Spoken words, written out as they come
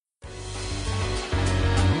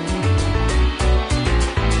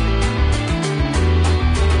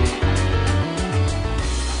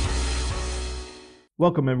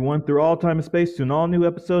Welcome, everyone, through all time and space to an all new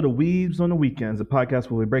episode of Weebs on the Weekends, a podcast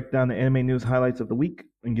where we break down the anime news highlights of the week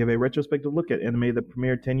and give a retrospective look at anime that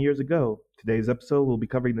premiered 10 years ago. Today's episode will be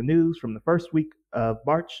covering the news from the first week of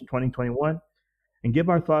March 2021 and give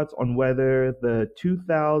our thoughts on whether the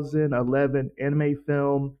 2011 anime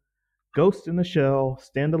film Ghost in the Shell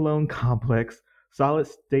Standalone Complex Solid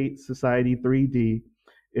State Society 3D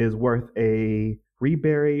is worth a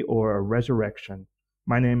rebury or a resurrection.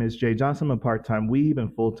 My name is Jay Johnson. I'm a part-time weeb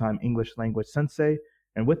and full-time English language sensei.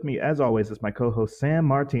 And with me, as always, is my co-host Sam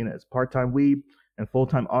Martinez, part-time weeb and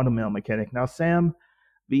full-time automail mechanic. Now, Sam,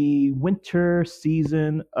 the winter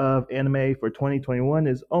season of anime for 2021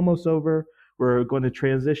 is almost over. We're going to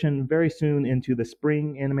transition very soon into the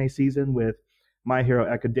spring anime season with My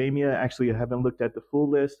Hero Academia. Actually, I haven't looked at the full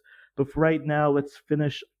list, but for right now, let's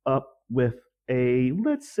finish up with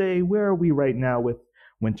let's say, where are we right now with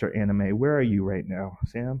winter anime? Where are you right now,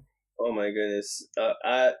 Sam? Oh my goodness.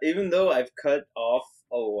 Even though I've cut off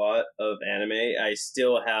a lot of anime, I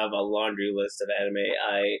still have a laundry list of anime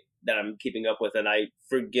that I'm keeping up with, and I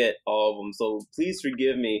forget all of them. So please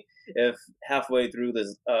forgive me if halfway through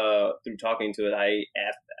this, through talking to it,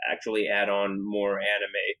 actually add on more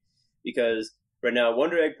anime, because right now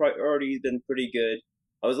Wonder Egg Priority's been pretty good.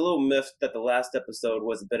 I was a little miffed that the last episode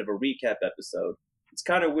was a bit of a recap episode. It's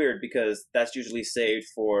kind of weird because that's usually saved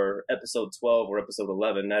for episode 12 or episode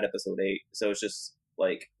 11, not episode 8. So it's just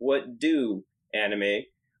like, what do, anime?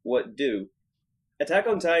 What do? Attack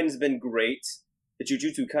on Titan's been great.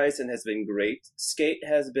 Jujutsu Kaisen has been great. Skate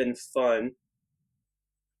has been fun.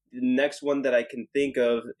 The next one that I can think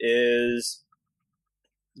of is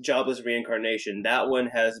Jobless Reincarnation. That one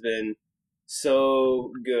has been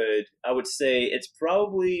so good. I would say it's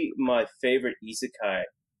probably my favorite isekai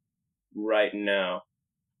right now.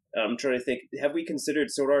 I'm trying to think. Have we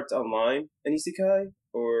considered Sword Art Online an isekai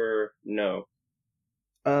or no?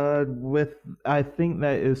 I think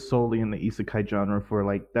that is solely in the isekai genre for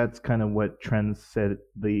like that's kind of what trends said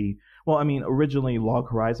the. Well, I mean, originally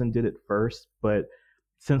Log Horizon did it first, but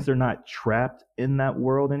since they're not trapped in that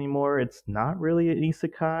world anymore, it's not really an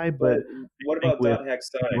isekai. But what I think about with Dot Hack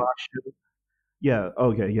Stein? yeah,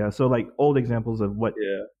 okay, yeah. So like old examples of what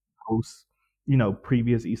Yeah. post,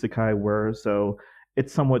 previous isekai were. So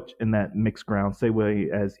it's somewhat in that mixed ground, same way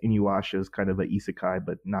as Inuyasha is kind of an isekai,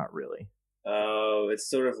 but not really. Oh, it's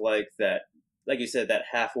sort of like that, like you said, that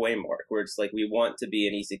halfway mark where it's like we want to be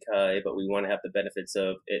an isekai, but we want to have the benefits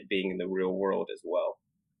of it being in the real world as well.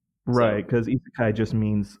 Right, because isekai just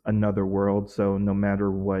means another world. So no matter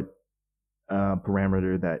what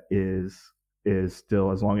parameter that is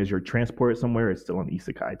still, as long as you're transported somewhere, it's still an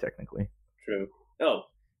isekai technically. True. Oh,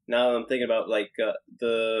 now I'm thinking about like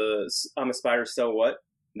the I'm a Spider, so what?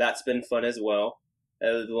 That's been fun as well,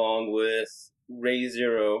 along with Ray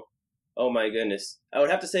Zero. Oh my goodness. I would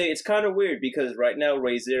have to say it's kind of weird because right now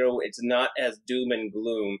Ray Zero, it's not as doom and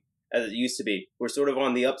gloom as it used to be. We're sort of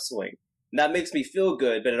on the upswing. And that makes me feel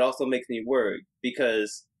good, but it also makes me worried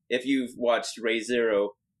because if you've watched Ray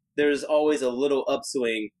Zero, there's always a little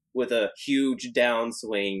upswing with a huge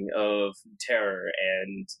downswing of terror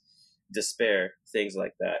and despair, things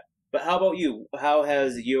like that. But how about you? How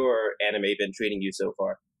has your anime been treating you so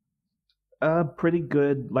far? Pretty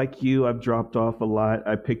good. Like you, I've dropped off a lot.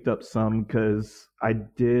 I picked up some because I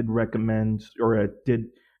did recommend, or I did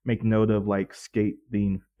make note of like Skate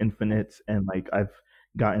being infinite, and like I've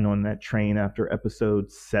gotten on that train after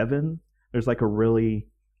episode 7. There's like a really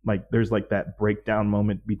there's like that breakdown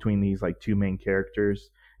moment between these like two main characters,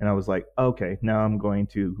 and I was like, okay, now I'm going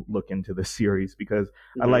to look into the series because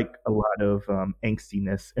I like a lot of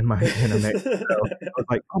angstiness in my anime. So I was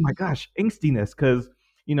like, oh my gosh, angstiness, because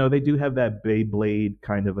they do have that Beyblade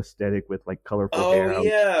kind of aesthetic with like colorful hair. Oh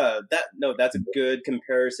yeah, that's a good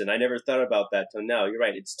comparison. I never thought about that till now. You're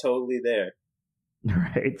right; it's totally there.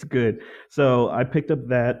 Right, it's good. So I picked up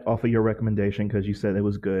that off of your recommendation because you said it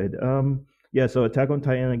was good. Yeah. So Attack on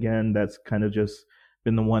Titan again. That's kind of just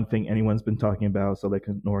been the one thing anyone's been talking about, so they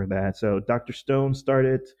can ignore that. So Doctor Stone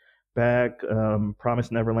started back.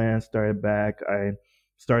 Promise Neverland started back. I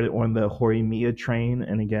started on the Horimiya train,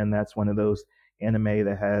 and again, that's one of those anime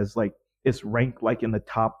that has like it's ranked like in the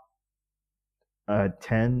top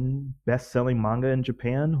 10 best-selling manga in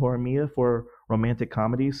Japan, Horimiya, for romantic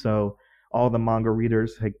comedy. So all the manga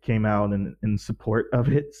readers had came out in support of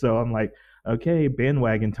it. So I'm like, okay,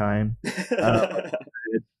 bandwagon time.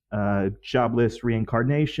 Uh, Jobless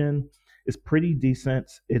Reincarnation is pretty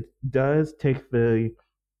decent. It does take the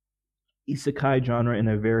isekai genre in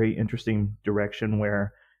a very interesting direction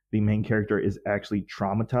where the main character is actually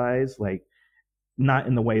traumatized, like not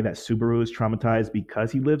in the way that Subaru is traumatized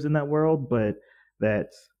because he lives in that world, but that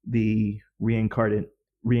the He reincarnate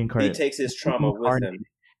takes his trauma with reincarnated. him.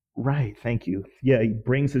 Right, thank you. Yeah, he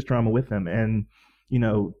brings his trauma with him, and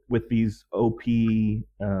with these OP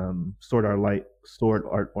Sword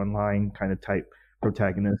Art Online kind of type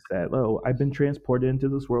protagonists that, oh, I've been transported into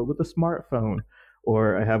this world with a smartphone,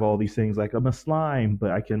 or I have all these things like I'm a slime,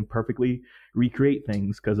 but I can perfectly recreate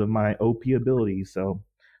things because of my OP abilities. So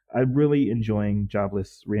I'm really enjoying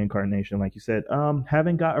Jobless Reincarnation, like you said.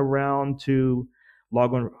 Haven't got around to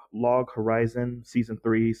Log Horizon season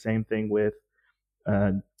 3. Same thing with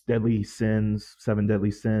uh, Deadly Sins, Seven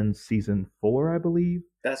Deadly Sins, season 4, I believe.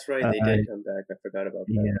 That's right, they Uh, did come back. I forgot about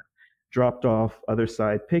yeah, dropped off Other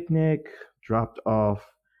Side Picnic, dropped off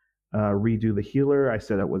Redo the Healer. I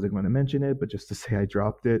said I wasn't going to mention it, but just to say I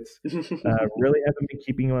dropped it. that. Really haven't been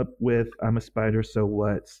keeping up with I'm a Spider, So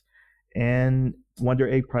What? And Wonder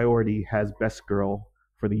Egg Priority has Best Girl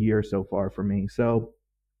for the year so far for me. So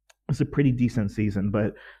it's a pretty decent season.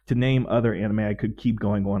 But to name other anime, I could keep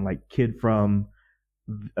going on, like Kid from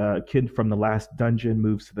the Last Dungeon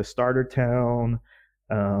moves to the starter town.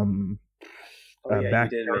 Um, Oh yeah, you Back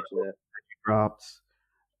did mention that. drops.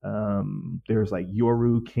 There's like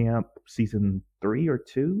Yoru Camp season 3,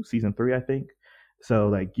 I think. So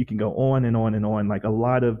like you can go on and on and on. Like a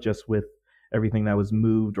lot of just with everything that was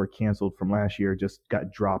moved or canceled from last year just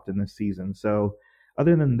got dropped in this season. So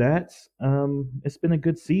other than that, it's been a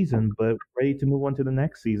good season, but ready to move on to the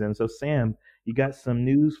next season. So Sam, you got some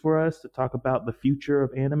news for us to talk about the future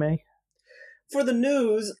of anime? For the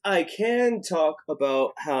news, I can talk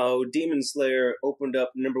about how Demon Slayer opened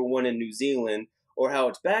up #1 in New Zealand, or how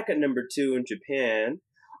it's back at #2 in Japan,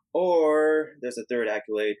 or there's a third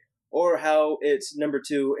accolade, or how it's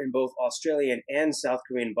 #2 in both Australian and South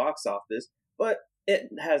Korean box office. But it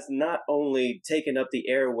has not only taken up the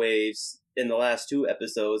airwaves in the last 2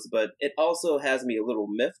 episodes, but it also has me a little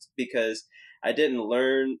miffed because I didn't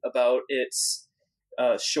learn about its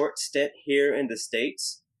short stint here in the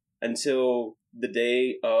States until the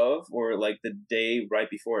day of, or like the day right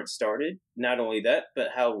before it started. Not only that, but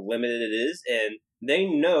how limited it is, and they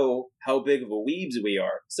know how big of a weebs we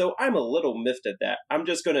are. So I'm a little miffed at that. I'm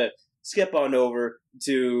just gonna skip on over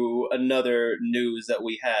to another news that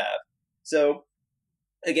we have. So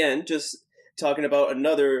again, just talking about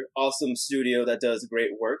another awesome studio that does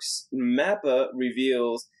great works. Mappa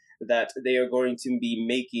reveals that they are going to be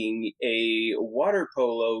making a water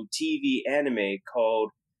polo TV anime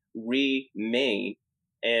called Remain,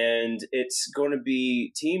 and it's going to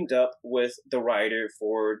be teamed up with the writer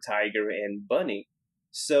for Tiger and Bunny.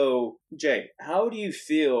 So, Jay, how do you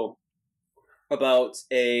feel about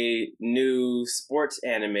a new sports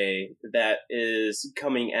anime that is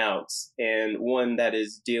coming out and one that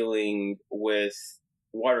is dealing with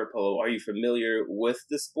water polo? Are you familiar with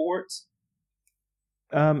the sport?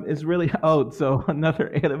 It's really so another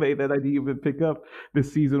anime that I didn't even pick up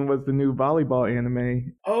this season was the new volleyball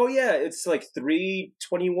anime. Oh yeah, it's like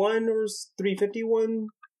 321 or 351.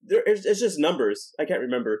 It's just numbers. I can't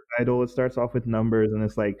remember. Title, it starts off with numbers and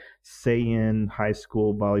it's like Seiyin High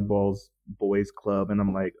School Volleyball's boys club, and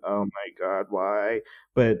I'm like, oh my god, why?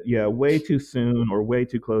 But yeah, way too soon or way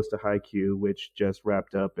too close to Haikyuu, which just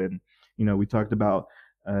wrapped up, and we talked about.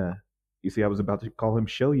 Uh, you see, I was about to call him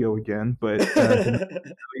Shoyo again, but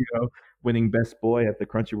winning Best Boy at the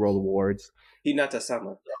Crunchyroll Awards.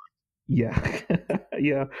 Hinata-sama. Yeah,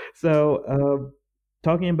 yeah. So,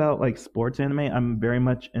 talking about like sports anime, I'm very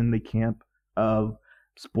much in the camp of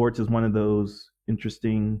sports is one of those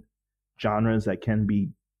interesting genres that can be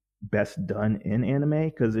best done in anime.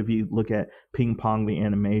 Because if you look at Ping Pong, the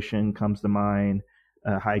animation comes to mind.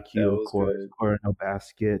 That Haikyuu, of was course, good. or no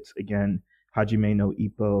Basket. Again, Hajime no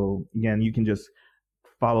Ippo. Again, you can just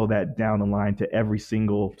follow that down the line to every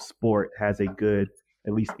single sport has a good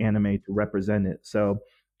at least anime to represent it. So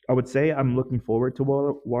I would say I'm looking forward to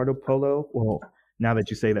Water Polo. Well, now that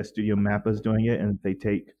you say that Studio Mappa is doing it and they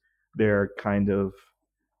take their kind of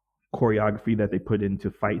choreography that they put into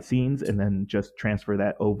fight scenes and then just transfer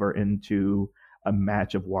that over into a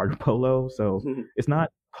match of water polo. So it's not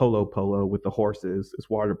polo with the horses, it's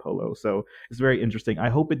water polo. So it's very interesting. I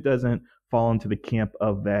hope it doesn't fall into the camp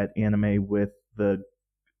of that anime with the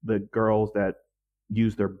girls that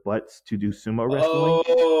use their butts to do sumo wrestling.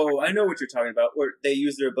 Oh, I know what you're talking about. Where they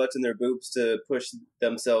use their butts and their boobs to push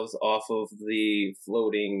themselves off of the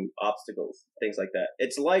floating obstacles, things like that.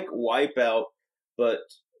 It's like Wipeout, but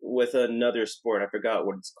with another sport. I forgot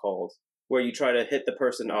what it's called. Where you try to hit the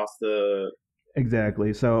person off the.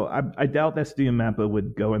 Exactly. So I doubt that Studio Mappa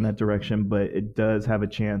would go in that direction, but it does have a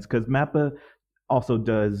chance because Mappa also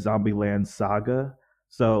does Zombieland Saga.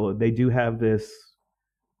 So they do have this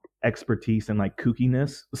expertise and like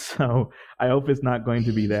kookiness. So I hope it's not going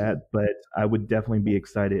to be that, but I would definitely be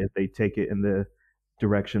excited if they take it in the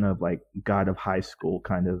direction of like God of High School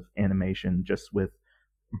kind of animation, just with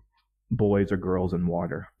boys or girls in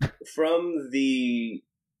water. From the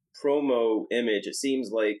promo image, it seems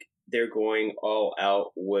like they're going all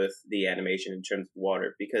out with the animation in terms of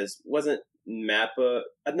water, because wasn't Mappa?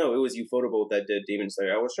 No, it was Ufotable that did Demon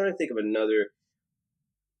Slayer. I was trying to think of another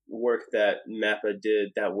work that Mappa did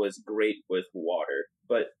that was great with water,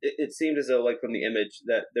 but it seemed as though, like from the image,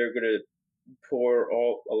 that they're gonna pour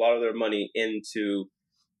a lot of their money into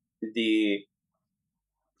the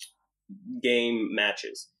game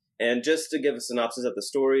matches. And just to give a synopsis of the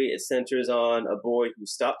story, it centers on a boy who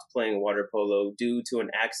stopped playing water polo due to an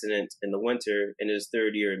accident in the winter in his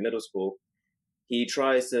third year in middle school. He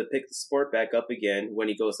tries to pick the sport back up again when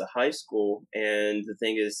he goes to high school, and the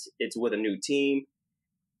thing is, it's with a new team,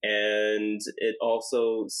 and it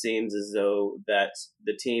also seems as though that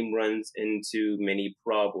the team runs into many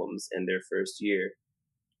problems in their first year.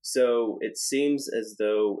 So it seems as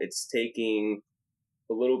though it's taking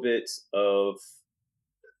a little bit of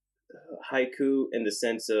haiku in the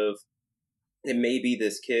sense of it may be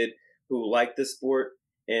this kid who liked the sport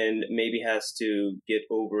and maybe has to get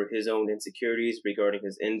over his own insecurities regarding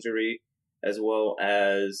his injury, as well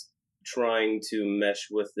as trying to mesh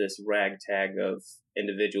with this ragtag of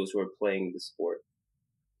individuals who are playing the sport.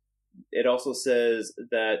 It also says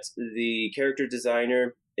that the character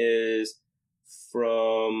designer is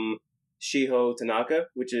from Shiho Tanaka,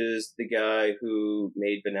 which is the guy who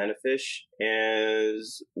made Banana Fish,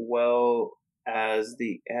 as well as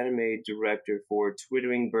the anime director for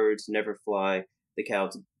Twittering Birds Never Fly, the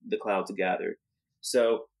Clouds Gather.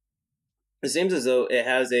 So it seems as though it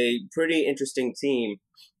has a pretty interesting team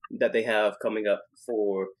that they have coming up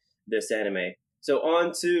for this anime. So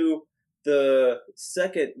on to the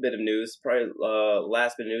second bit of news, probably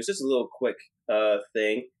last bit of news, just a little quick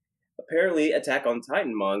thing. Apparently, Attack on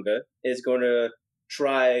Titan manga is going to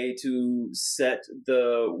try to set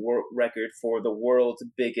the record for the world's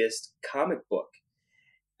biggest comic book.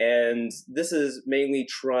 And this is mainly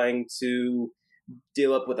trying to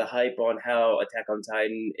deal up with the hype on how Attack on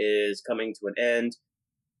Titan is coming to an end.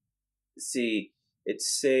 See,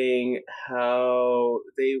 it's saying how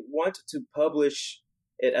they want to publish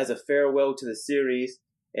it as a farewell to the series,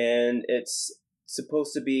 and it's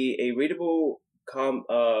supposed to be a readable comic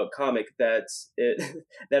a comic that's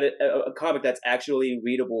actually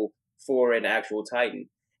readable for an actual Titan,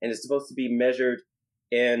 and it's supposed to be measured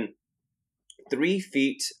in 3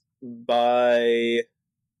 feet by.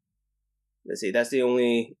 Let's see, that's the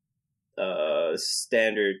only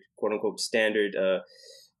standard, quote unquote, standard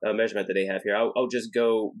measurement that they have here. I'll just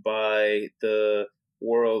go by the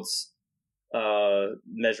world's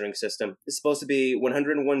measuring system. It's supposed to be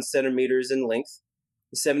 101 centimeters in length,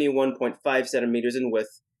 71.5 centimeters in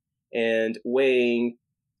width, and weighing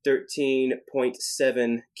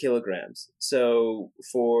 13.7 kilograms. So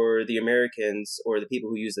for the Americans or the people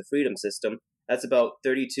who use the Freedom System, that's about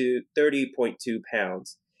 30.2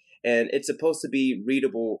 pounds. And it's supposed to be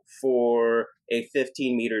readable for a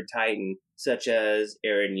 15-meter Titan, such as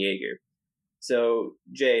Eren Yeager. So,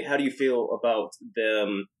 Jay, how do you feel about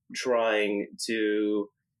them trying to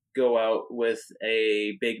go out with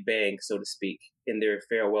a big bang, so to speak, in their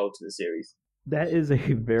farewell to the series? That is a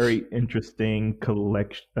very interesting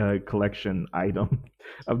collection item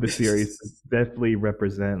of the series. Definitely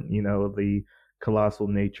represent, the colossal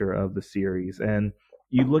nature of the series. And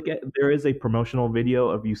you look at, there is a promotional video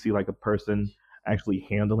of, you see like a person actually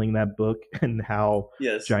handling that book and how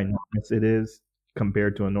ginormous it is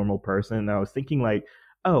compared to a normal person. And I was thinking like,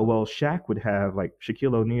 oh, well, Shaq would have, like,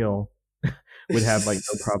 Shaquille O'Neal would have like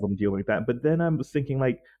no problem dealing with that. But then I was thinking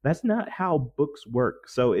like, that's not how books work.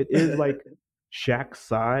 So it is like Shaq's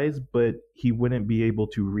size, but he wouldn't be able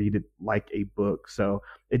to read it like a book. So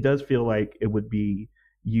it does feel like it would be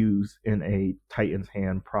used in a Titan's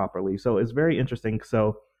hand properly. So it's very interesting.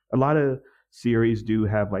 So a lot of series do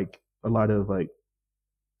have like a lot of like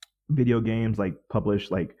video games like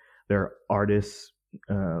publish like their artists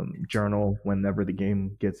journal whenever the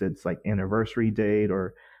game gets its like anniversary date,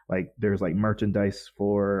 or like there's like merchandise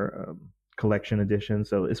for collection edition.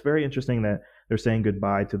 So it's very interesting that they're saying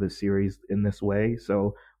goodbye to the series in this way.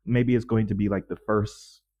 So maybe it's going to be like the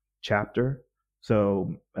first chapter.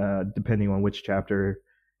 So depending on which chapter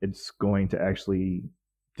it's going to actually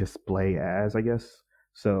display as, I guess.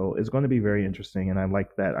 So it's going to be very interesting, and I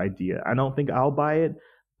like that idea. I don't think I'll buy it,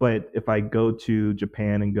 but if I go to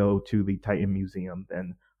Japan and go to the Titan Museum,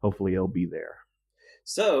 then hopefully it'll be there.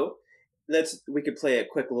 So we could play a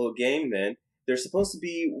quick little game then. There's supposed to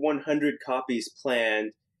be 100 copies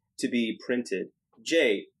planned to be printed.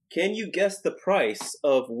 Jay, can you guess the price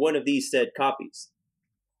of one of these said copies?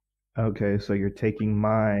 Okay, so you're taking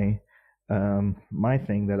my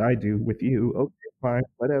thing that I do with you. Okay, fine,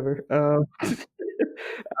 whatever.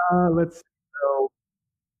 Let's see. So,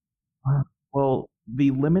 uh, well,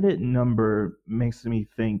 the limited number makes me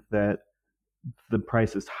think that the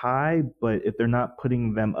price is high, but if they're not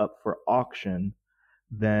putting them up for auction,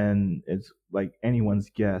 then it's like anyone's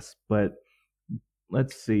guess. But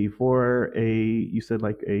let's see, for you said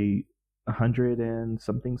like a hundred and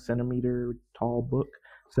something centimeter tall book.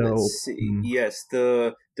 Let's So, see. Yes,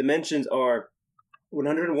 the dimensions are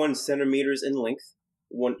 101 centimeters in length,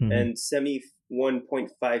 one mhm. and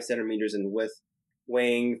 71.5 centimeters in width,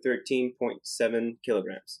 weighing 13.7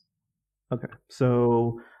 kilograms. Okay.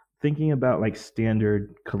 So thinking about like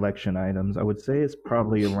standard collection items, I would say it's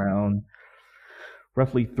probably around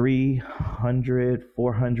roughly 300,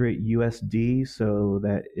 400 USD. So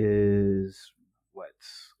that is what,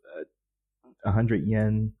 100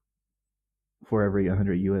 yen for every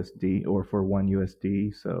 100 USD or for 1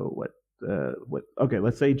 USD. So what, okay,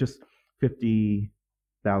 let's say just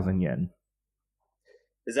 50,000 yen.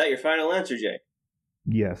 Is that your final answer, Jay?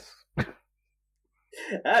 Yes.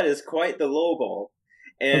 That is quite the lowball.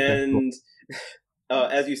 Okay, cool. And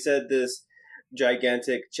as you said, this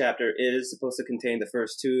gigantic chapter is supposed to contain the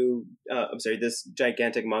first two. I'm sorry, this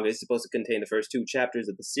gigantic manga is supposed to contain the first two chapters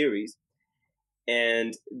of the series.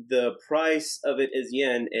 And the price of it is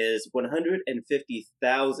yen is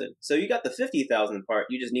 150,000. So you got the 50,000 part.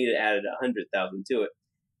 You just needed to add 100,000 to it,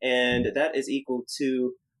 and that is equal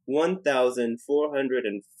to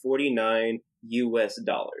 1,449 US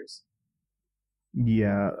dollars.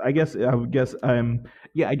 Yeah, I guess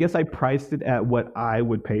I priced it at what I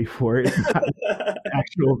would pay for it, not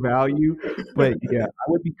actual value. But yeah, I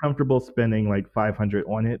would be comfortable spending like 500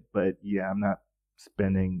 on it, but yeah, I'm not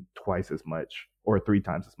spending twice as much or three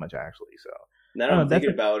times as much actually. So Now I that don't I'm know. That's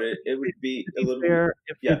thinking about it, it would be to a be little. fair,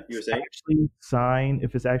 Yeah, you were saying.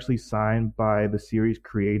 if it's actually signed by the series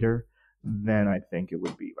creator, then I think it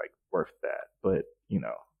would be like worth that. But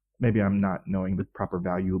maybe I'm not knowing the proper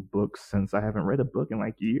value of books since I haven't read a book in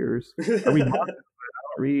like years. I read manga, I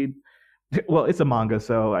don't read. Well, it's a manga,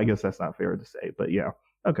 so I guess that's not fair to say. But yeah,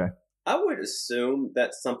 okay. I would assume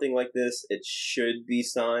that something like this it should be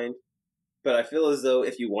signed, but I feel as though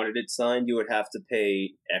if you wanted it signed, you would have to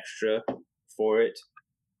pay extra for it.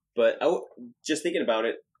 But just thinking about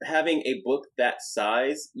it, having a book that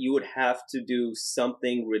size, you would have to do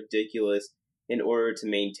something ridiculous in order to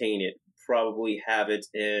maintain it. Probably have it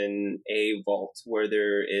in a vault where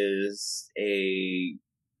there is a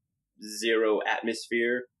zero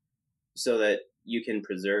atmosphere so that you can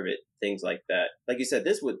preserve it, things like that. Like you said,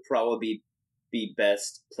 this would probably be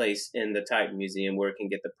best placed in the Titan Museum where it can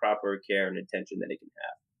get the proper care and attention that it can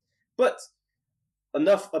have. But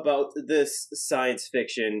enough about this science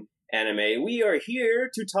fiction anime. We are here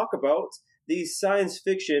to talk about the science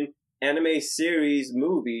fiction anime series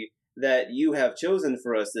movie that you have chosen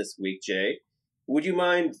for us this week, Jay. Would you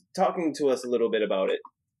mind talking to us a little bit about it?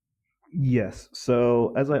 Yes.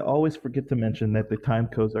 So, as I always forget to mention that the time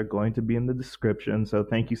codes are going to be in the description. So,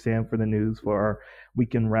 thank you, Sam, for the news for our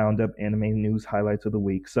weekend roundup anime news highlights of the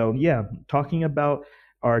week. So, yeah, talking about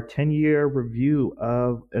our 10-year review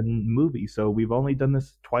of a movie. So, we've only done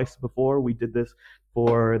this twice before. We did this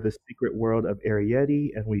for The Secret World of Arrietty,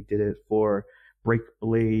 and we did it for Break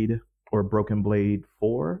Blade or Broken Blade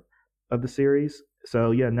 4 of the series.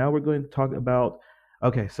 So, yeah, now we're going to talk about.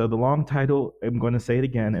 Okay, so the long title, I'm going to say it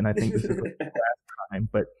again, and I think this is the last time,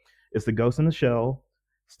 but it's the Ghost in the Shell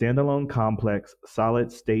Standalone Complex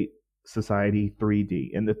Solid State Society 3D.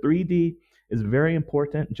 And the 3D is very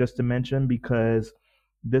important just to mention because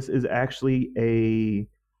this is actually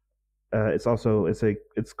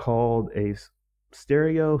it's called a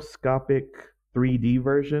stereoscopic 3D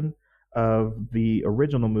version of the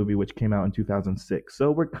original movie, which came out in 2006. So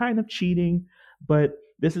we're kind of cheating, but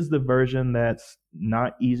this is the version that's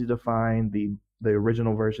not easy to find. The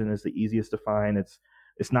original version is the easiest to find. It's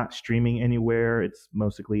not streaming anywhere. It's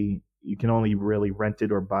mostly you can only really rent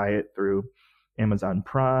it or buy it through Amazon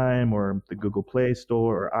Prime or the Google Play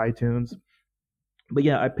Store or iTunes. But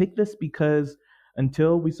yeah, I picked this because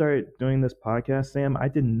until we started doing this podcast, Sam, I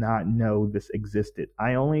did not know this existed.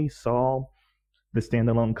 I only saw the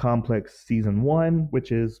Standalone Complex season 1,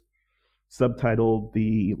 which is subtitled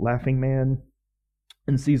The Laughing Man,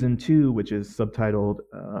 and season 2, which is subtitled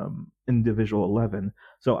Individual 11.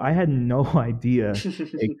 So I had no idea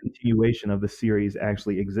a continuation of the series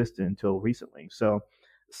actually existed until recently. So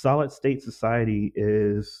Solid State Society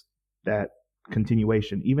is that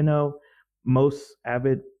continuation, even though most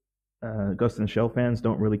avid Ghost in the Shell fans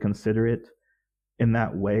don't really consider it in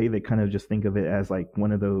that way. They kind of just think of it as like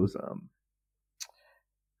one of those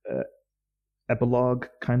uh, epilogue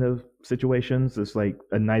kind of situations. It's like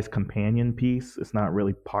a nice companion piece. It's not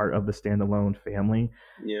really part of the standalone family,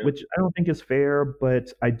 Yeah. which I don't think is fair,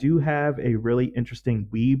 but I do have a really interesting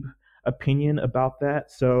weeb opinion about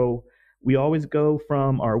that. So we always go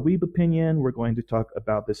from our weeb opinion. We're going to talk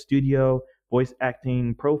about the studio voice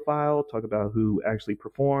acting profile, talk about who actually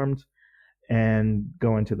performed, and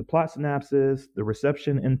go into the plot synopsis, the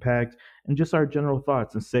reception impact, and just our general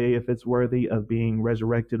thoughts and say if it's worthy of being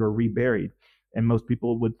resurrected or reburied. And most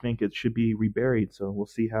people would think it should be reburied. So we'll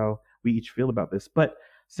see how we each feel about this. But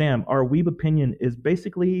Sam, our weeb opinion is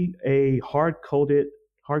basically a hard coded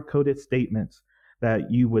statements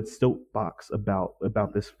that you would soapbox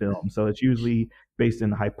about this film. So it's usually based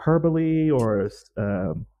in hyperbole or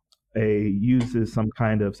a uses some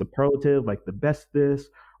kind of superlative like the best this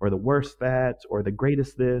or the worst that or the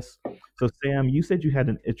greatest this. So Sam, you said you had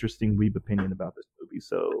an interesting weeb opinion about this movie.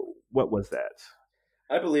 So what was that?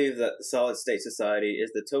 I believe that the Solid State Society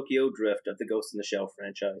is the Tokyo Drift of the Ghost in the Shell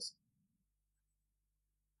franchise.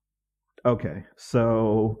 Okay.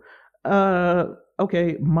 So my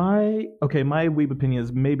weeb opinion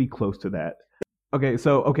is maybe close to that.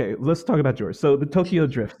 Okay, let's talk about yours. So the Tokyo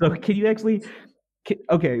Drift. So can you actually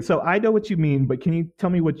okay, so I know what you mean, but can you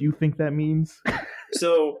tell me what you think that means?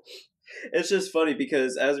 So it's just funny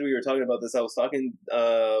because as we were talking about this, I was talking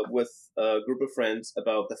with a group of friends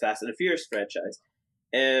about the Fast and the Furious franchise.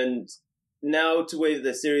 And now, to the way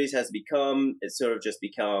the series has become, it's sort of just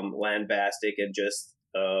become lambastic and just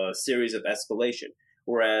a series of escalation.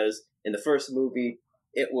 Whereas in the first movie,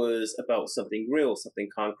 it was about something real, something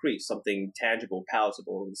concrete, something tangible,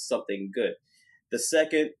 palatable, something good. The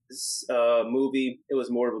second movie, it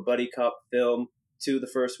was more of a buddy cop film to the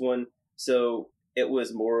first one. So it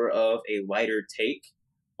was more of a lighter take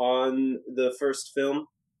on the first film.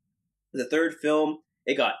 The third film,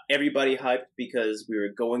 it got everybody hyped because we were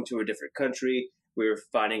going to a different country. We were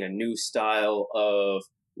finding a new style of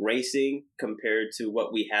racing compared to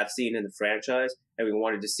what we have seen in the franchise, and we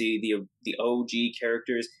wanted to see the OG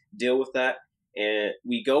characters deal with that. And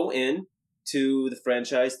we go in to the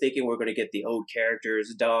franchise thinking we're going to get the old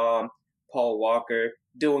characters, Dom, Paul Walker,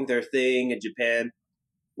 doing their thing in Japan.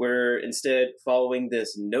 We're instead following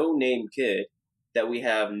this no-name kid that we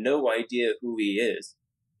have no idea who he is.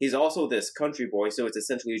 He's also this country boy, so it's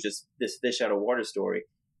essentially just this fish out of water story.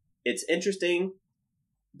 It's interesting,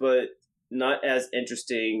 but not as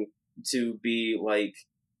interesting to be like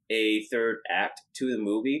a third act to the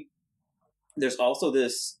movie. There's also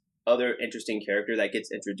this other interesting character that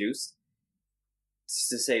gets introduced.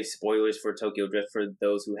 To save spoilers for Tokyo Drift for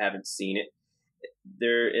those who haven't seen it,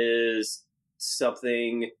 there is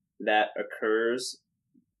something that occurs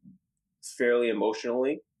fairly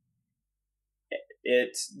emotionally.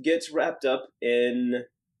 It gets wrapped up in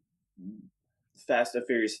Fast and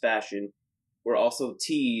Furious fashion. We're also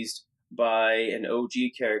teased by an OG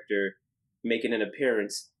character making an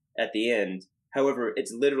appearance at the end. However,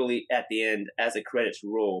 it's literally at the end as a credits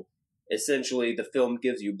roll. Essentially, the film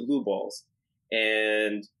gives you blue balls,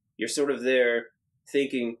 and you're sort of there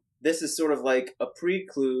thinking this is sort of like a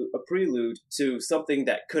prelude to something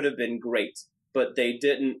that could have been great, but they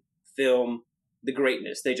didn't film the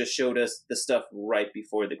greatness. They just showed us the stuff right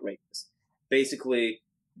before the greatness. Basically,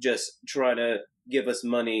 just trying to give us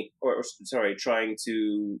money, trying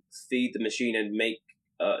to feed the machine and make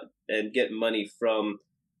and get money from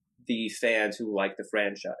the fans who like the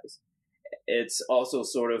franchise. It's also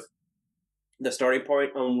sort of the starting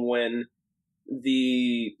point on when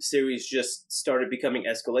the series just started becoming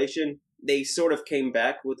escalation. They sort of came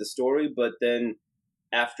back with the story, but then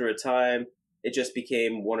after a time, it just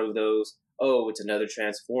became one of those, oh, it's another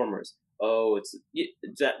Transformers. Oh, it's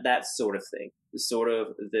that sort of thing. Sort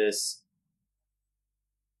of this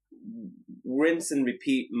rinse and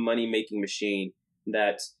repeat money making machine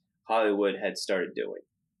that Hollywood had started doing.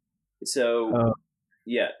 So,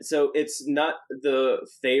 yeah, so it's not the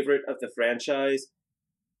favorite of the franchise,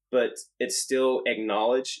 but it's still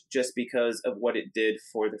acknowledged just because of what it did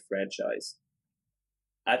for the franchise.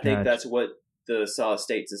 I think Gotcha. that's what the Solid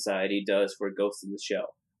State Society does for Ghost in the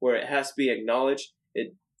Shell, where it has to be acknowledged.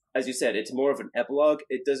 It, as you said, it's more of an epilogue.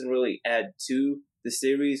 It doesn't really add to the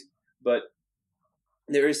series, but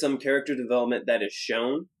there is some character development that is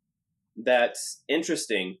shown that's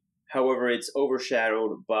interesting. However, it's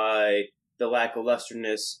overshadowed by the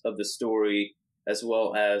lacklusterness of the story as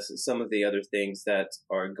well as some of the other things that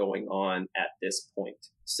are going on at this point.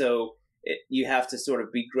 So you have to sort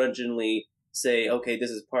of begrudgingly say, okay, this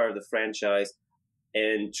is part of the franchise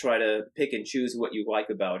and try to pick and choose what you like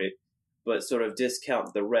about it. but sort of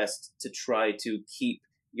discount the rest to try to keep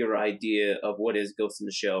your idea of what is Ghost in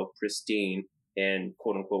the Shell pristine and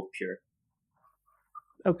quote unquote pure.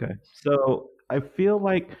 Okay. So I feel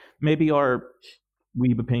like maybe our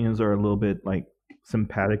weeb opinions are a little bit like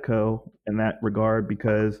simpatico in that regard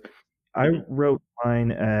because I wrote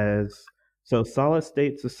mine as so solid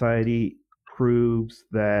state society proves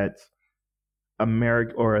that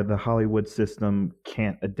America or the Hollywood system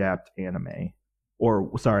can't adapt anime.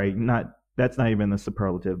 Or sorry, not that's not even the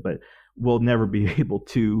superlative, but we'll never be able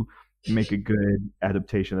to make a good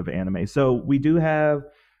adaptation of anime. So we do have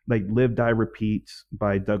like Live Die Repeat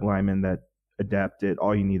by Doug Lyman that adapted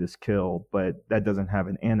All You Need Is Kill, but that doesn't have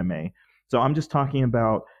an anime. So I'm just talking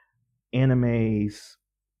about animes,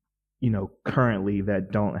 currently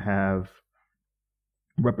that don't have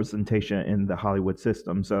representation in the Hollywood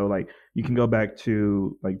system. So like you can go back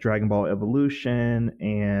to like Dragon Ball Evolution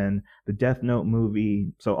and the Death Note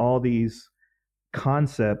movie. So all these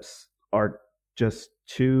concepts are just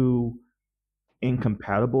too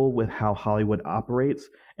incompatible with how Hollywood operates,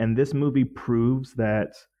 and this movie proves that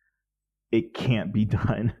it can't be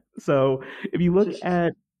done. So if you look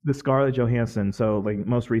at the Scarlett Johansson, so like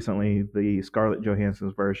most recently the Scarlett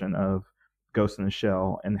Johansson's version of Ghost in the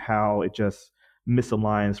Shell and how it just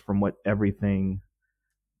misaligns from what everything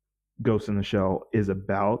Ghost in the Shell is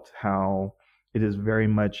about, how it is very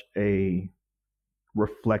much a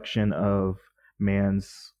reflection of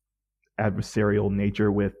man's adversarial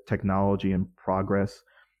nature with technology and progress.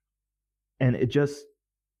 And it just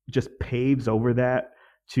paves over that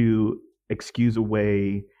to excuse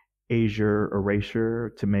away Asia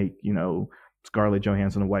erasure to make, Scarlett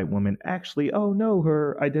Johansson, a white woman, actually, oh no,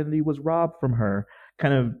 her identity was robbed from her,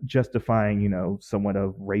 kind of justifying, somewhat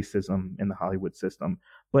of racism in the Hollywood system.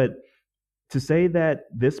 But to say that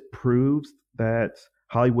this proves that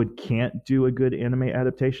Hollywood can't do a good anime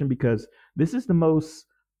adaptation because this is the most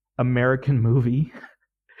American movie.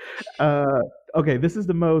 uh, okay, this is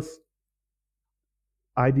the most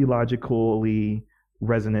ideologically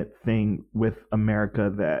resonant thing with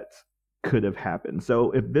America that could have happened.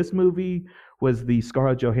 So if this movie was the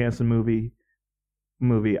Scarlett Johansson movie,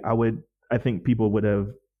 I think people would have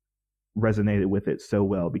resonated with it so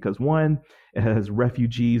well because one, it has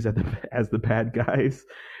refugees as the bad guys.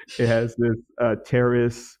 It has this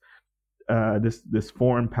terrorist, this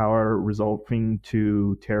foreign power resulting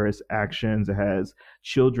to terrorist actions. It has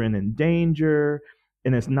children in danger,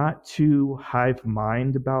 and it's not too hive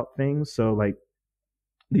mind about things. So like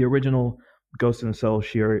the original Ghost in the Shell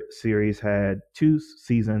series had 2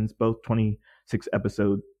 seasons, both 26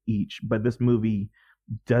 episodes each, but this movie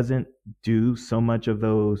doesn't do so much of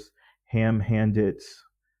those ham-handed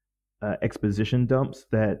exposition dumps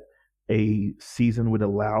that a season would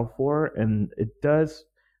allow for, and it does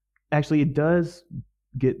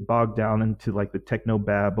get bogged down into like the techno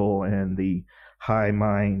babble and the high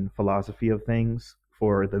mind philosophy of things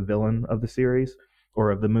for the villain of the series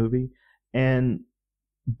or of the movie, and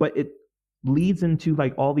but it leads into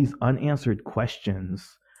like all these unanswered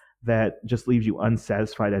questions that just leaves you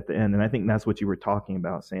unsatisfied at the end. And I think that's what you were talking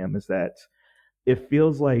about, Sam, is that it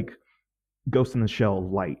feels like Ghost in the Shell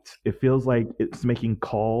light. It feels like it's making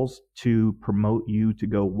calls to promote you to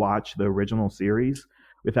go watch the original series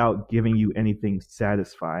without giving you anything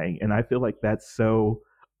satisfying. And I feel like that's so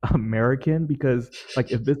American because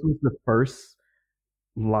like if this was the first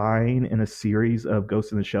line in a series of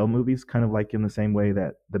Ghost in the Shell movies, kind of like in the same way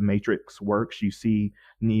that The Matrix works. You see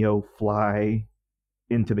Neo fly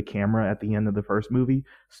into the camera at the end of the first movie.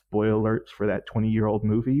 Spoiler alerts for that 20-year-old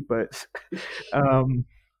movie, but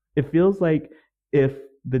it feels like if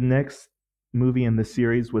the next movie in the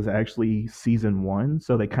series was actually season one,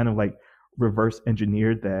 so they kind of like reverse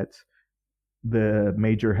engineered that the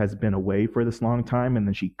Major has been away for this long time and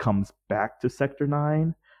then she comes back to Sector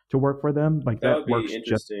 9 to work for them. Like That that would works be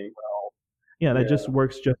just interesting. yeah, that Yeah. just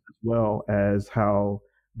works just as well as how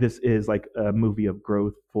this is like a movie of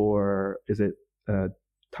growth for is it uh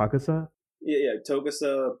Takasa? Yeah.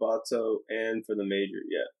 Togasa, Bato, and for the Major.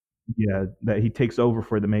 Yeah. Yeah, that he takes over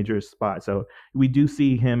for the Major's spot. So we do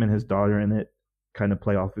see him and his daughter in it kind of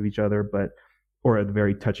play off of each other, but or a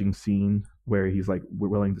very touching scene where he's like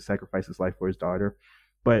willing to sacrifice his life for his daughter.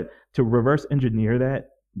 But to reverse engineer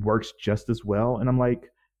that works just as well. And I'm like,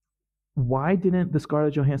 why didn't the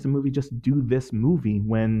Scarlett Johansson movie just do this movie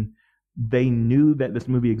when they knew that this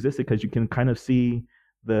movie existed? Because you can kind of see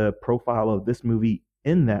the profile of this movie,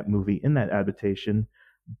 in that adaptation,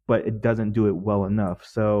 but it doesn't do it well enough.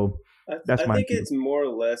 So that's I my think view. it's more or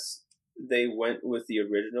less they went with the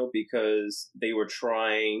original because they were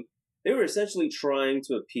trying. They were essentially trying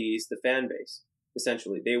to appease the fan base.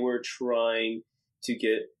 Essentially, they were trying to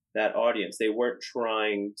get that audience. They weren't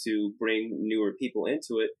trying to bring newer people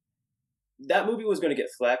into it. That movie was going to get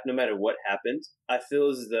flack no matter what happened. I feel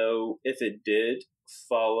as though if it did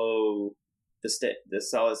follow the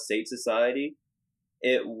Solid State Society,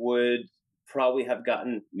 it would probably have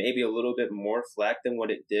gotten maybe a little bit more flack than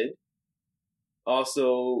what it did.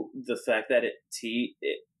 Also, the fact that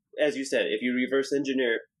as you said, if you reverse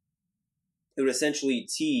engineer, it would essentially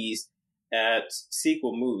tease at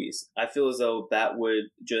sequel movies. I feel as though that would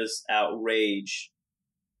just outrage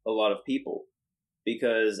a lot of people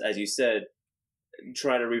because, as you said,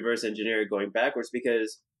 trying to reverse engineer going backwards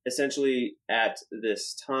because essentially at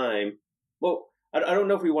this time, well, I don't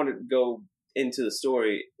know if we want to go into the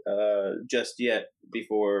story just yet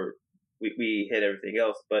before we hit everything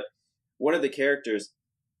else, but one of the characters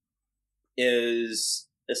is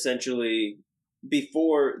essentially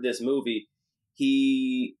before this movie,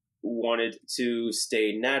 he wanted to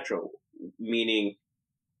stay natural, meaning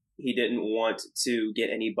he didn't want to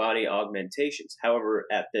get any body augmentations. However,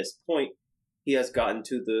 at this point, he has gotten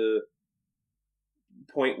to the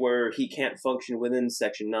point where he can't function within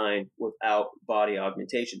Section 9 without body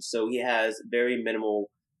augmentations. So he has very minimal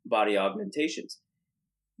body augmentations.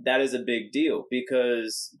 That is a big deal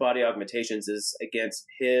because body augmentations is against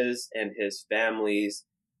his and his family's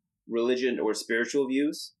religion or spiritual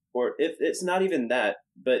views, or if it's not even that,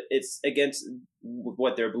 but it's against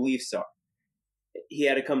what their beliefs are. He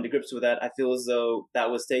had to come to grips with that. I feel as though that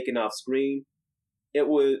was taken off screen. It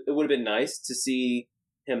would have been nice to see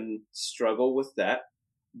him struggle with that,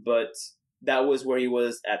 but that was where he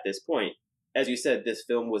was at this point. As you said, this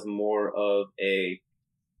film was more of a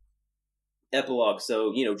epilogue,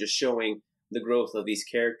 so just showing the growth of these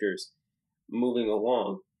characters moving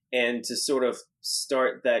along, and to sort of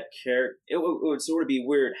start that character, it would sort of be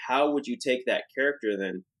weird. How would you take that character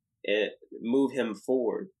then, move him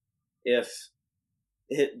forward, if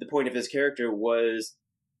the point of his character was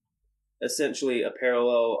essentially a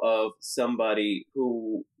parallel of somebody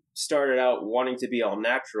who started out wanting to be all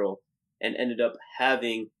natural and ended up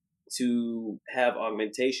having to have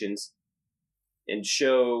augmentations, and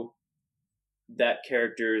show that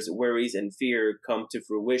character's worries and fear come to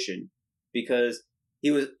fruition, because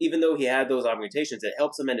even though he had those augmentations, it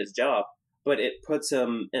helps him in his job, but it puts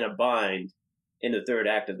him in a bind in the third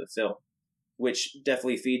act of the film, which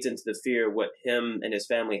definitely feeds into the fear what him and his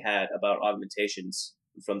family had about augmentations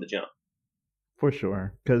from the jump. For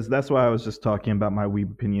sure, because that's why I was just talking about my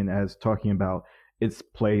weeb opinion as talking about its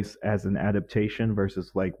place as an adaptation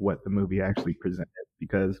versus like what the movie actually presented.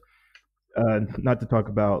 Because not to talk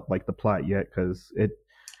about like the plot yet, because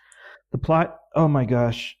the plot, oh my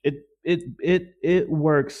gosh, it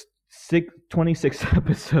works 26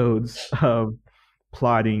 episodes of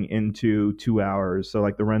plotting into 2 hours. So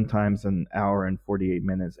like the runtime's an hour and 48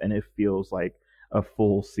 minutes, and it feels like a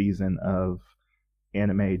full season of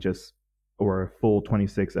anime, just or a full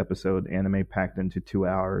 26 episode anime packed into 2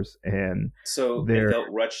 hours. And so it felt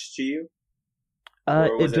rushed to you,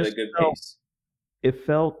 or was it a good pace? It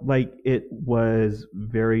felt like it was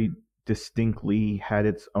very distinctly had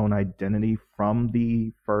its own identity from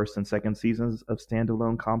the first and second seasons of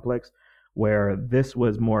Standalone Complex, where this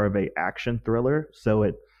was more of a action thriller. So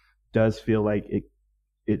it does feel like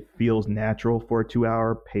it feels natural for a 2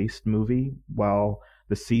 hour paced movie, while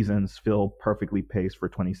the seasons feel perfectly paced for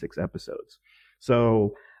 26 episodes.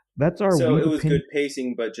 So that's our. So it was good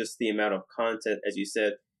pacing, but just the amount of content, as you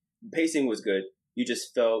said, pacing was good. You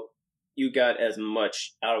just felt you got as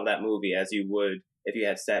much out of that movie as you would if you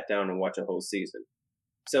had sat down and watched a whole season.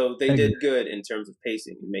 So they did good in terms of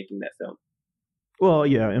pacing and making that film. Well,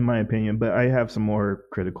 yeah, in my opinion, but I have some more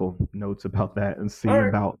critical notes about that and see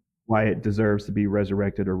about why it deserves to be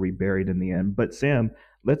resurrected or reburied in the end. But Sam,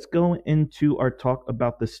 let's go into our talk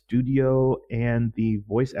about the studio and the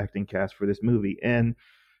voice acting cast for this movie. And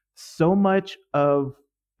so much of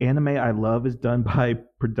anime I love is done by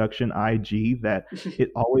Production IG that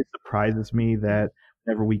it always surprises me that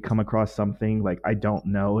whenever we come across something like I don't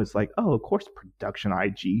know, it's like, oh, of course Production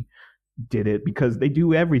IG did it because they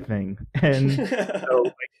do everything. And so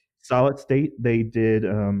like, Solid State, they did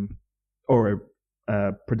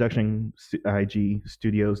Production IG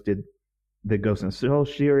Studios did the Ghost in the Shell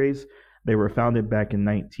series. They were founded back in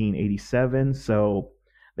 1987, so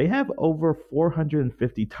they have over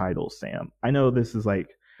 450 titles. Sam, I know this is like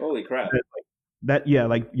holy crap. That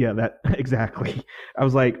exactly. I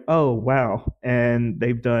was like, oh wow, and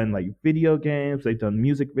they've done like video games, they've done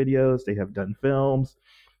music videos, they have done films,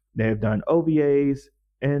 they have done OVAs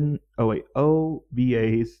and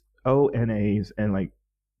ONAs, and like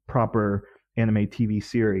proper anime TV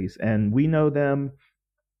series. And we know them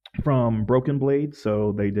from Broken Blade.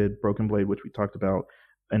 So they did Broken Blade, which we talked about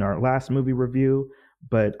in our last movie review,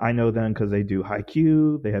 but I know them because they do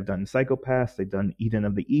Haikyuu, they have done Psychopaths, they've done Eden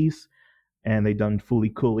of the East, and they've done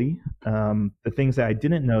Fooly Cooly. The things that I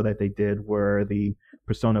didn't know that they did were the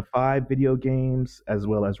Persona 5 video games as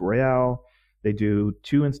well as Royale. They do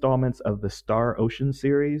 2 installments of the Star Ocean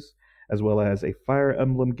series as well as a Fire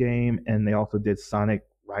Emblem game, and they also did Sonic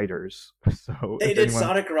Riders. So They if did anyone,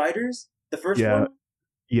 Sonic Riders, the first yeah, one.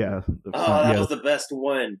 yeah, Oh, that yeah, was the best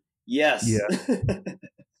one. Yes. yeah.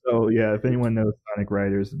 So yeah, if anyone knows Sonic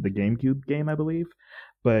Riders, the GameCube game, I believe.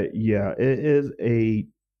 But yeah, it is a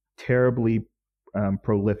terribly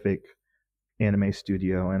prolific anime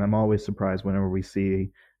studio, and I'm always surprised whenever we see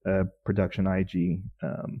a production IG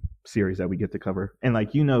series that we get to cover. And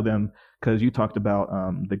like you know them because you talked about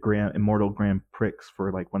the Grand Immortal Grand Prix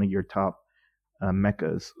for like one of your top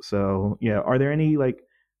mechas. So yeah, are there any like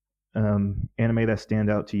anime that stand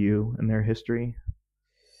out to you in their history?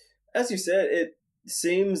 As you said, it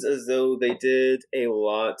seems as though they did a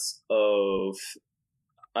lot of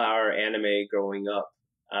our anime growing up.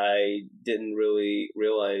 I didn't really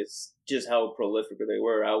realize just how prolific they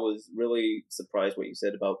were. I was really surprised what you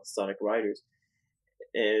said about the Sonic Riders,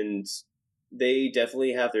 and they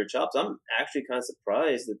definitely have their chops. I'm actually kind of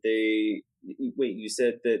surprised that they. Wait, you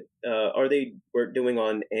said that are they work doing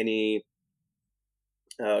on any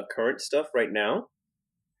current stuff right now?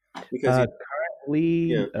 Because Uh, you,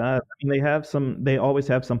 yeah. Currently, I mean, they have some. They always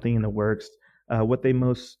have something in the works. What they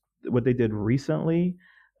did recently.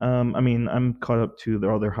 I mean, I'm caught up to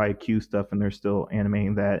all their high Q stuff, and they're still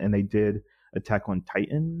animating that. And they did Attack on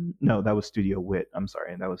Titan. No, that was Studio Wit. I'm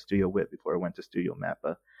sorry, that was Studio Wit before it went to Studio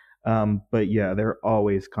Mappa. But yeah, they're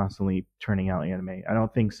always constantly turning out anime. I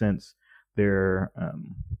don't think since their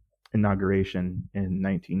inauguration in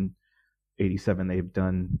 1987 they've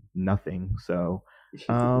done nothing. So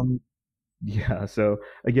um, yeah, so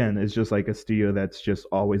again, it's just like a studio that's just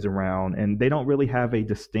always around, and they don't really have a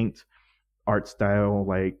distinct art style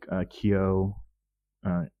like Kyoto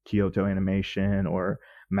Animation or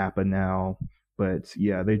Mappa now. But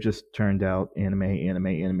yeah, they just turned out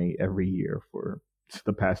anime every year for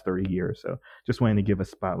the past 30 years. So just wanted to give a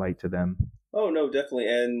spotlight to them. Oh no, definitely.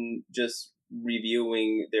 And just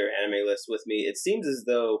reviewing their anime list with me, it seems as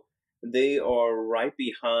though they are right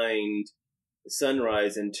behind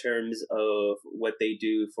Sunrise in terms of what they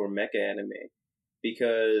do for mecha anime,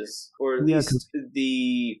 because, or at Yeah, because least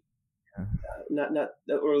the not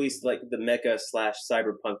or at least like the mecha slash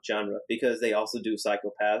cyberpunk genre, because they also do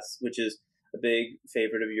Psychopaths, which is a big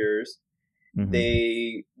favorite of yours.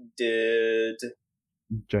 They did.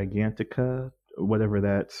 Gigantica, whatever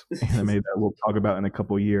that anime that we'll talk about in a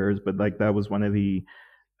couple years, but like that was one of the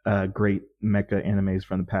great mecha animes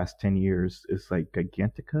from the past 10 years. It's like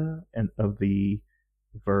Gigantica and of the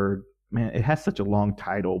Verd. Man, it has such a long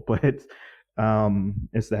title, but it's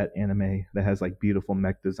that anime that has like beautiful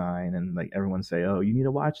mech design, and like everyone say, oh, you need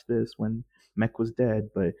to watch this when mech was dead.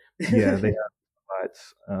 But yeah, they have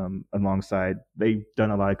lots alongside. They've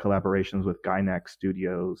done a lot of collaborations with Gainax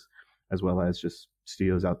Studios, as well as just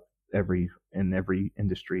studios out every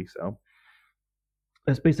industry. So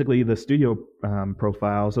that's basically the studio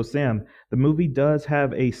profile. So Sam, the movie does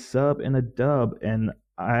have a sub and a dub, and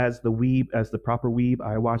as the proper weeb,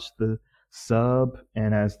 I watched the sub,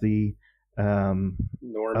 and as the other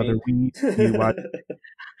Normie. weeb, you watch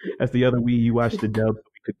as the other weeb, you watch the dub. So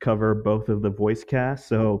we could cover both of the voice casts.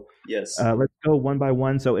 So Yes. let's go one by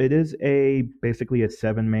one. So it is a basically a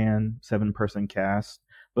 7-person cast,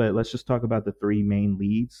 but let's just talk about the 3 main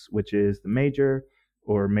leads, which is the Major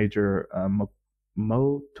or Major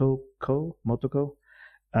Motoko,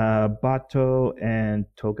 Bato, and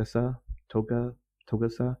Togasa.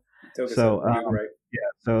 Tokusa, So you're right. yeah,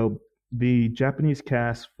 so the Japanese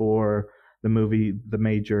cast for the movie The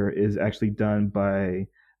Major is actually done by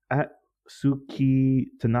Atsuki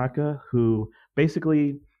Tanaka, who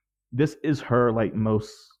basically this is her like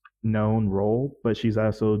most known role, but she's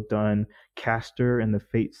also done Castor in the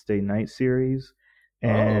Fate Stay Night series, Oh.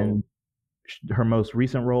 and her most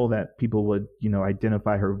recent role that people would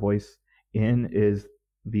identify her voice in is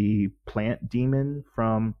the plant demon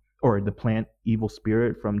from or the plant evil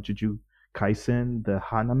spirit from Jujutsu Kaisen, the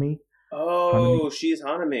Hanami. Oh, she's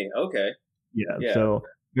Haname. Okay. Yeah, Yeah. so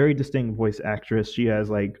very distinct voice actress.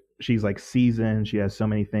 She's like seasoned. She has so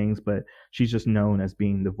many things, but she's just known as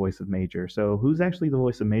being the voice of Major. So who's actually the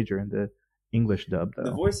voice of Major in the English dub The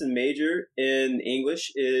though? voice in Major in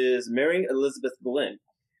English is Mary Elizabeth Glenn.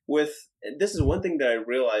 With this is one thing that I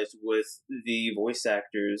realized with the voice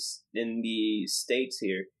actors in the states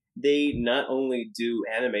here. They not only do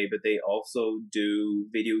anime, but they also do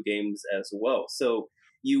video games as well. So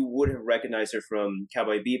you would have recognized her from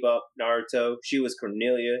Cowboy Bebop, Naruto. She was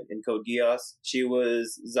Cornelia in Code Geass. She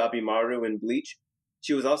was Zabimaru in Bleach.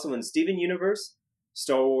 She was also in Steven Universe,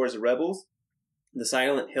 Star Wars Rebels, the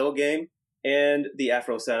Silent Hill game, and the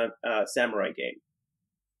Afro Samurai game.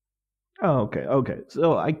 Oh, okay.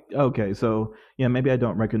 So yeah, maybe I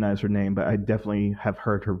don't recognize her name, but I definitely have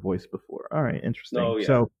heard her voice before. All right, interesting. Oh, yeah.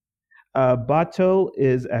 So Bato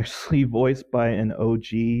is actually voiced by an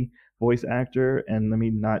OG voice actor, and let me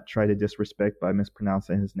not try to disrespect by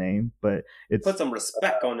mispronouncing his name, but Put some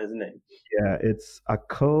respect on his name. yeah, it's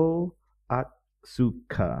Ako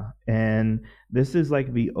Atsuka, and this is like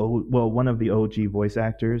one of the OG voice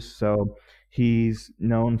actors. So he's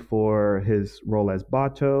known for his role as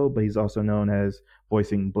Bato, but he's also known as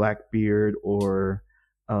voicing Blackbeard or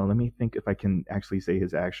let me think if I can actually say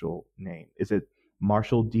his actual name. Is it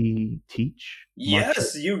Marshall D. Teach?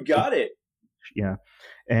 Yes, you got it. Yeah.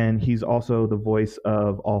 And he's also the voice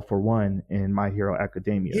of All for One in My Hero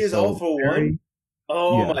Academia. He is All for One?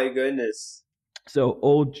 Oh, yeah. my goodness. So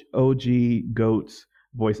OG Goat's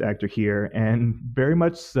voice actor here, and very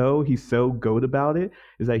much so, he's so goat about it,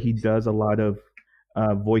 is that he does a lot of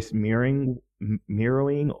voice mirroring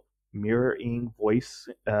voice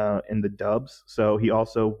in the dubs. So he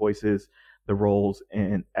also voices the roles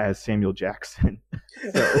as Samuel Jackson.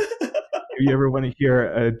 So if you ever want to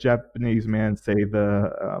hear a Japanese man say the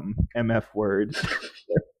MF word,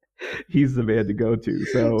 he's the man to go to.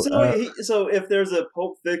 So if there's a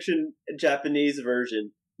Pulp Fiction Japanese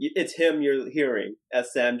version, it's him you're hearing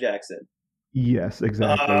as Sam Jackson. Yes,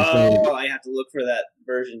 exactly. Oh, I have to look for that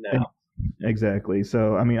version now. Exactly.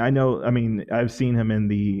 So I've seen him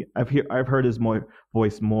in I've heard his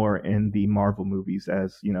voice more in the Marvel movies,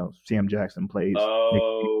 as Sam Jackson plays.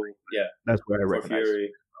 Oh, yeah. That's where I recognize.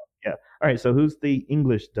 Fury. Yeah. All right. So who's the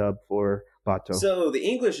English dub for Bato? So the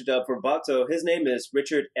English dub for Bato, his name is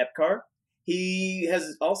Richard Epcar. He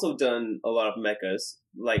has also done a lot of mechas,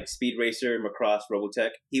 like Speed Racer, Macross,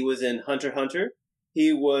 Robotech. He was in Hunter x Hunter.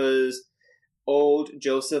 He was old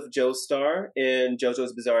Joseph Joestar in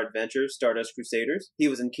JoJo's Bizarre Adventure, Stardust Crusaders. He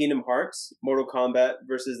was in Kingdom Hearts, Mortal Kombat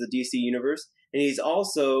versus the DC Universe. And he's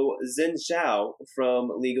also Xin Zhao from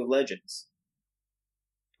League of Legends.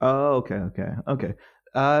 Oh, okay.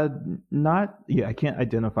 I can't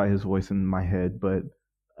identify his voice in my head, but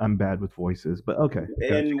I'm bad with voices. But okay.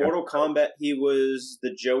 In Mortal Kombat, he was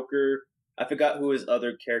the Joker. I forgot who his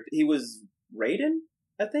other character. He was Raiden,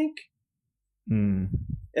 I think.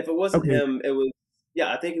 If it wasn't him, it was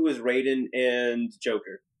I think it was Raiden and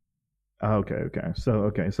Joker. Okay.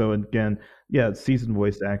 So again, yeah, seasoned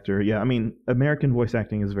voice actor. Yeah, I mean, American voice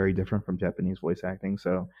acting is very different from Japanese voice acting.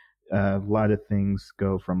 So a lot of things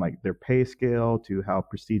go from like their pay scale to how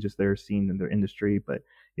prestigious they're seen in their industry. But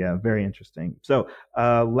yeah, very interesting. So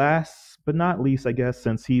last but not least, I guess,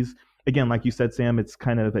 since he's, again, like you said, Sam, it's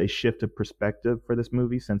kind of a shift of perspective for this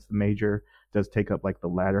movie since the Major does take up like the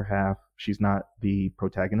latter half. She's not the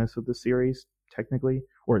protagonist of the series, technically,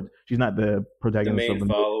 or she's not the protagonist of the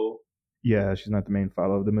follow. Yeah, she's not the main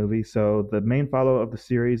follow of the movie. So the main follow of the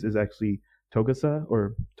series is actually Togusa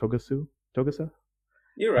or Togusa.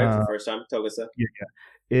 You're right for the first time. Togusa. Yeah,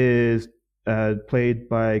 is played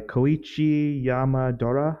by Koichi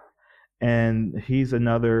Yamadora, and he's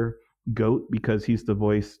another goat because he's the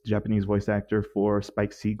Japanese voice actor for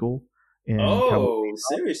Spike Spiegel.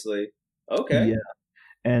 Seriously? Okay. Yeah.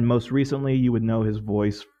 And most recently, you would know his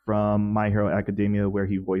voice from My Hero Academia, where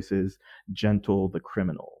he voices Gentle the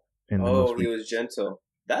criminal. He was Gentle.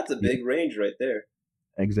 That's a big range right there.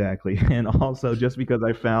 Exactly. And also, just because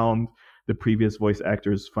I found the previous voice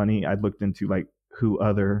actors funny, I looked into like who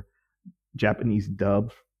other Japanese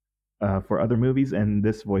dub for other movies, and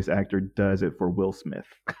this voice actor does it for Will Smith.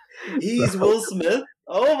 He's Will Smith?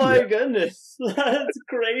 Oh my goodness. That's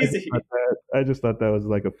crazy. I just thought that was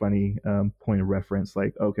like a funny point of reference.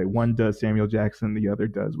 Like, okay, one does Samuel Jackson, the other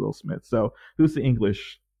does Will Smith. So who's the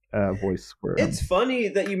English voice for him? It's funny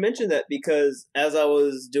that you mentioned that because as I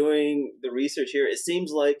was doing the research here, it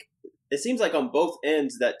seems like on both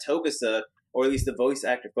ends that Togusa, or at least the voice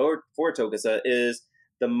actor for Togusa, is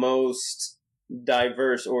the most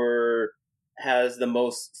diverse or has the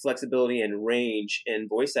most flexibility and range in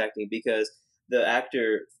voice acting, because the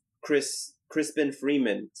actor Crispin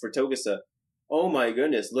Freeman for Togusa, oh my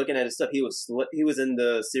goodness, looking at his stuff, he was in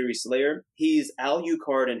the series Slayer. He's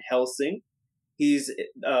Alucard in Hellsing. He's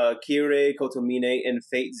Kirei Kotomine in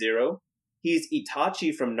Fate Zero. He's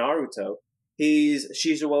Itachi from Naruto. He's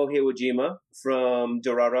Shizuo Hiwajima from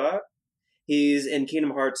Durara. He's in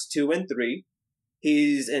Kingdom Hearts 2 and 3.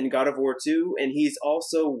 He's in God of War 2, and he's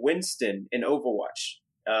also Winston in Overwatch,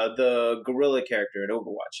 the gorilla character in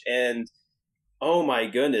Overwatch. And Oh my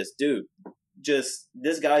goodness, dude! Just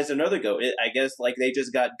this guy's another goat. I guess like they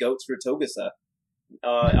just got goats for Togusa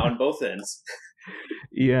on both ends.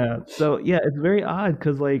 Yeah. So yeah, it's very odd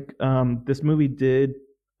because like this movie did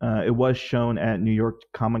it was shown at New York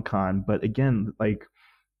Comic Con, but again, like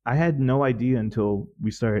I had no idea until we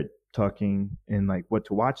started talking in like what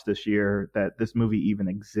to watch this year that this movie even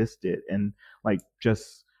existed, and like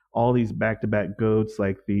just all these back to back goats.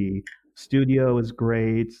 Like the studio is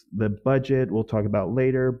great, the budget we'll talk about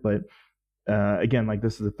later, but again, like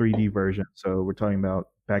this is a 3D version, so we're talking about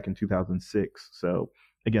back in 2006. So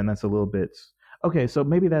again, that's a little bit okay. So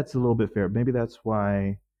maybe that's a little bit fair. Maybe that's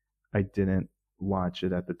why I didn't watch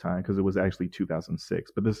it at the time because it was actually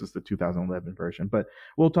 2006, but this is the 2011 version. But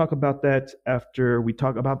we'll talk about that after we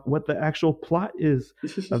talk about what the actual plot is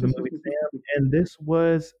of the movie, Sam. And this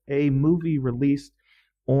was a movie released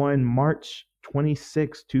on March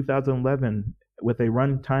 26, 2011, with a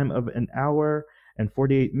runtime of an hour and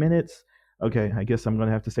 48 minutes. Okay, I guess I'm going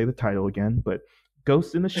to have to say the title again, but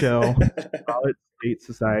Ghost in the Shell, Solid State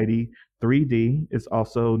Society 3D is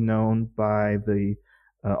also known by the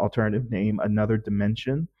alternative name Another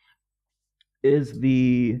Dimension, is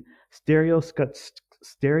the stereoscopic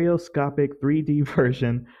 3D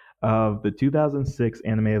version of the 2006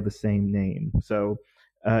 anime of the same name. So,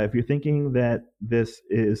 if you're thinking that this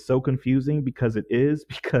is so confusing, because it is,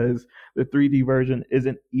 because the 3D version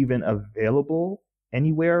isn't even available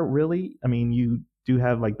anywhere really. I mean, you do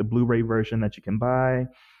have like the Blu-ray version that you can buy,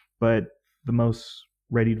 but the most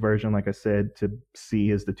readied version, like I said, to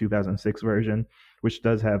see is the 2006 version, which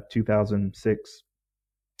does have 2006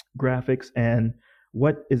 graphics. And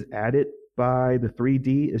what is added by the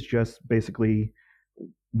 3D is just basically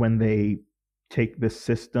when they take this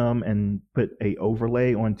system and put a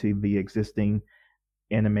overlay onto the existing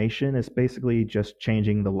animation, it's basically just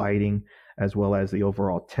changing the lighting as well as the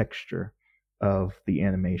overall texture of the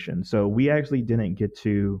animation. So we actually didn't get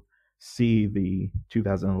to see the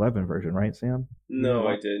 2011 version, right, Sam? You didn't No,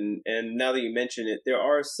 I watch. didn't. And now that you mention it, there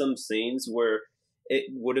are some scenes where it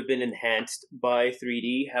would have been enhanced by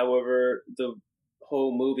 3D. However, the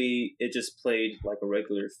whole movie it just played like a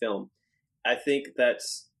regular film. I think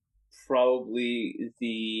that's probably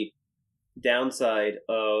the downside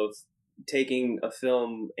of taking a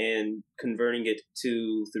film and converting it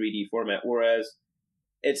to 3D format. Whereas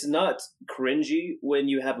it's not cringy when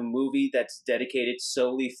you have a movie that's dedicated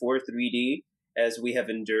solely for 3D, as we have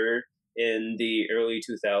endured in the early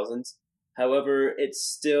 2000s. However, it's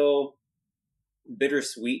still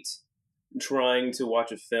bittersweet trying to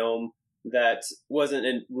watch a film that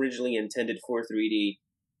wasn't originally intended for 3D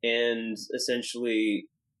and essentially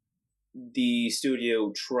the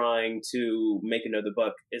studio trying to make another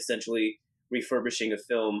buck, essentially refurbishing a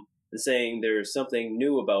film and saying there's something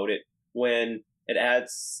new about it when it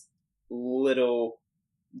adds little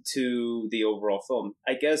to the overall film.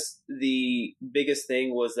 I guess the biggest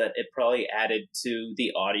thing was that it probably added to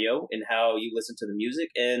the audio and how you listen to the music.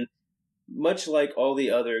 And much like all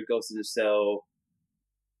the other Ghost in the Cell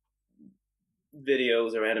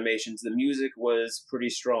videos or animations, the music was pretty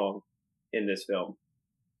strong in this film.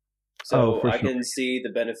 Oh, So for I sure. can see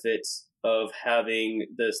the benefits of having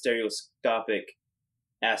the stereoscopic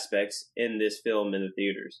aspects in this film in the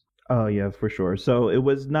theaters. Oh yeah, for sure. So it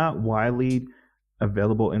was not widely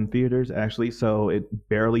available in theaters actually, so it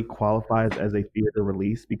barely qualifies as a theater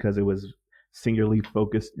release because it was singularly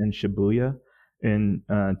focused in Shibuya in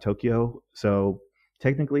Tokyo. So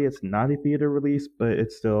technically it's not a theater release, but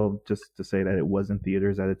it's still just to say that it was in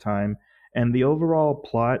theaters at a time. And the overall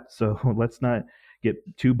plot, so let's not get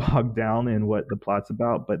too bogged down in what the plot's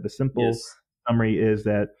about, but the simple Yes. summary is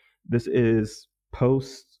that this is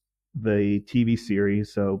post the TV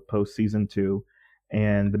series, so post season 2,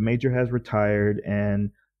 and the major has retired,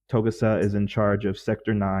 and Togusa is in charge of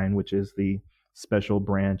Sector 9, which is the special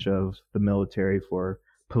branch of the military for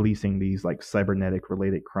policing these like cybernetic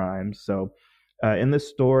related crimes. So, in this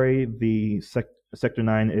story, the Sector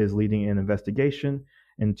 9 is leading an investigation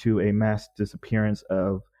into a mass disappearance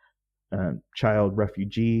of child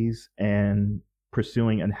refugees and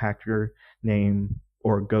pursuing a hacker named,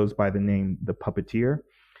 or goes by the name, the Puppeteer.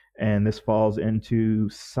 And this falls into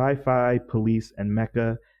sci-fi, police, and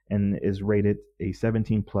mecha, and is rated a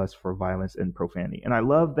 17 plus for violence and profanity. And I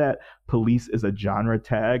love that police is a genre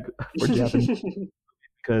tag for Japanese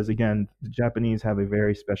because again, the Japanese have a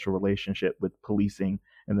very special relationship with policing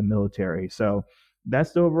and the military. So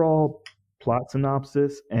that's the overall plot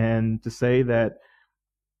synopsis. And to say that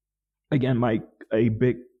again, Mike, a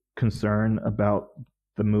big concern about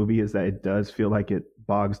the movie is that it does feel like it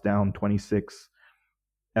bogs down 26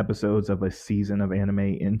 episodes of a season of anime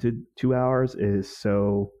into 2 hours is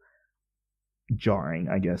so jarring,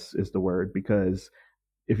 I guess is the word, because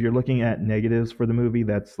if you're looking at negatives for the movie,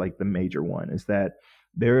 that's like the major one, is that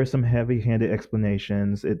there are some heavy-handed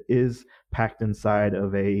explanations. It is packed inside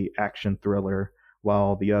of a action thriller,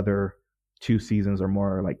 while the other two seasons are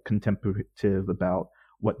more like contemplative about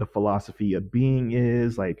what the philosophy of being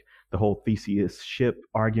is, like the whole Theseus ship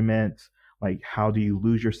argument, like how do you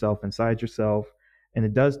lose yourself inside yourself. And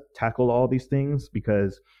it does tackle all these things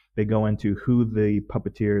because they go into who the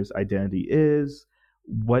puppeteer's identity is,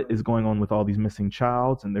 what is going on with all these missing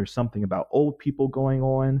childs, and there's something about old people going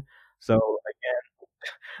on. So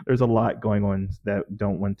again, there's a lot going on that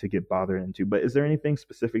don't want to get bothered into. But is there anything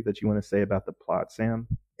specific that you want to say about the plot, Sam?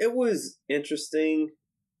 It was interesting.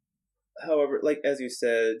 However, like as you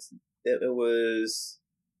said, it was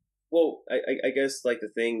well. I guess like the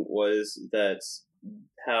thing was that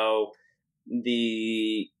how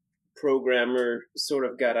the programmer sort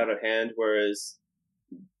of got out of hand, whereas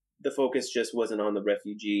the focus just wasn't on the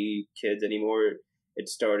refugee kids anymore. It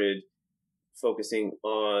started focusing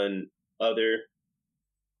on other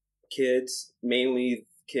kids, mainly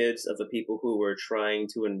kids of the people who were trying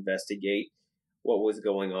to investigate what was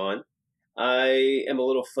going on. I am a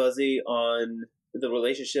little fuzzy on the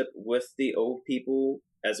relationship with the old people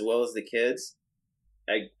as well as the kids.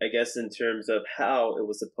 I guess in terms of how it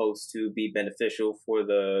was supposed to be beneficial for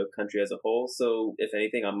the country as a whole. So, if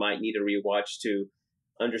anything, I might need a rewatch to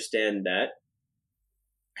understand that.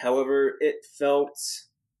 However, it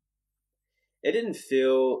didn't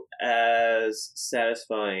feel as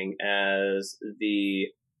satisfying as the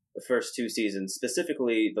first two seasons,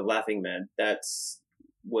 specifically The Laughing Man.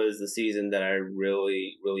 Was the season that I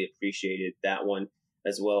really, really appreciated, that one,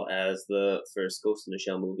 as well as the first Ghost in the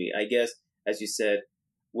Shell movie. I guess, as you said,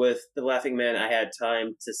 with The Laughing Man, I had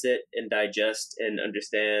time to sit and digest and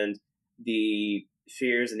understand the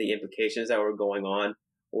fears and the implications that were going on.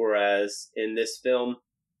 Whereas in this film,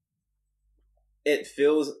 it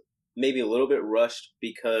feels maybe a little bit rushed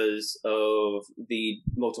because of the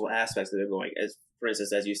multiple aspects that they're going. As for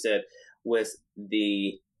instance, as you said, with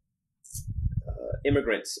the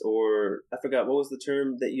immigrants, or I forgot what was the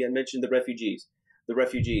term that you had mentioned, the refugees. The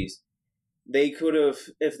refugees. They could have,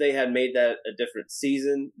 if they had made that a different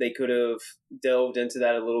season, they could have delved into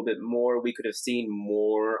that a little bit more. We could have seen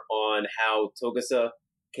more on how Togusa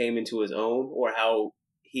came into his own, or how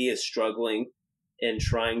he is struggling and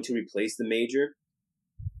trying to replace the major.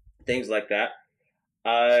 Things like that.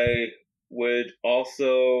 I would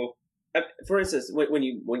also, for instance, when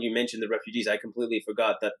you mentioned the refugees, I completely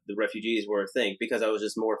forgot that the refugees were a thing, because I was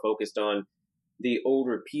just more focused on the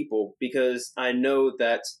older people, because I know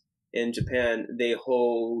that in Japan they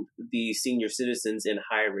hold the senior citizens in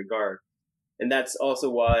high regard. And that's also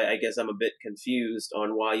why I guess I'm a bit confused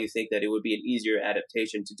on why you think that it would be an easier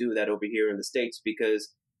adaptation to do that over here in the States,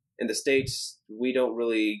 because in the States we don't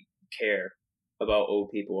really care about old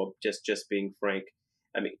people, just being frank.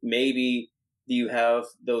 I mean, maybe you have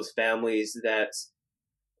those families that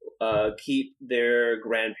keep their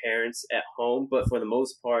grandparents at home, but for the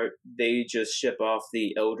most part, they just ship off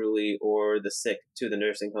the elderly or the sick to the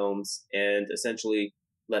nursing homes and essentially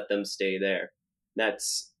let them stay there.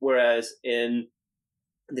 That's whereas in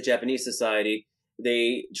the Japanese society,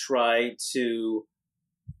 they try to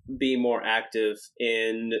be more active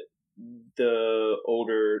in the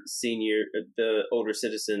older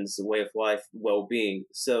citizens' way of life, well-being.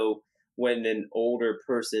 So when an older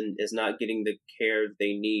person is not getting the care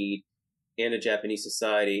they need in a Japanese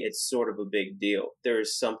society, it's sort of a big deal. There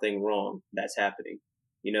is something wrong that's happening,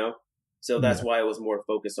 you know? So that's Yeah. why I was more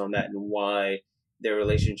focused on that, and why their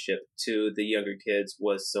relationship to the younger kids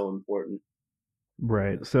was so important.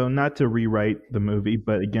 Right. So not to rewrite the movie,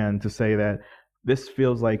 but again to say that this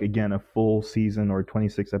feels like again a full season or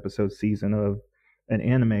 26 episode season of an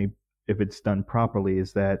anime if it's done properly,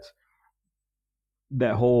 is that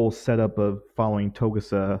that whole setup of following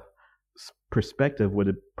Togusa's perspective would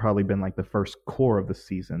have probably been like the first core of the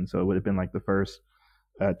season. So it would have been like the first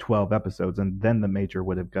 12 episodes, and then the major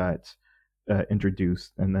would have got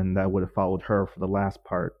introduced, and then that would have followed her for the last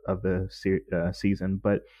part of the season.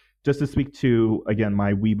 But just to speak to again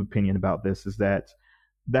my weeb opinion about this, is that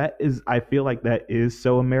I feel like that is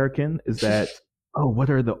so American. Is that oh, what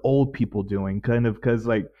are the old people doing? Kind of, because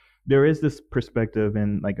like there is this perspective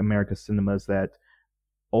in like America cinemas that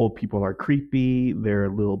old people are creepy. They're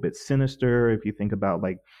a little bit sinister. If you think about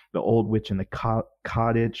like the old witch in the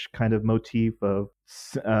cottage kind of motif of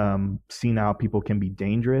senile people can be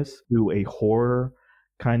dangerous, to a horror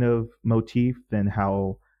kind of motif, than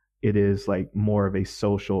how it is like more of a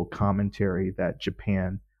social commentary that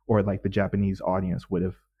Japan or like the Japanese audience would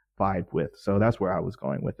have vibe with. So that's where I was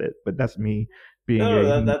going with it. But that's me being No,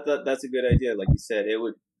 a that's a good idea. Like you said, it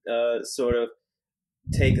would sort of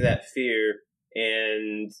take that fear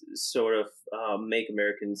and sort of make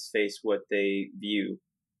Americans face what they view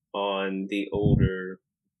on the older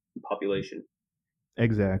population.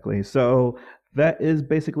 Exactly. So that is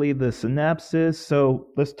basically the synopsis. So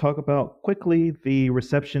let's talk about quickly the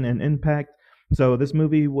reception and impact. So this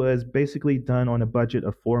movie was basically done on a budget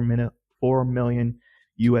of 4 million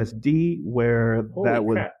USD, where Holy that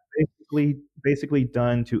was crap! basically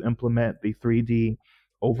done to implement the 3D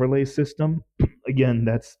overlay system. Again,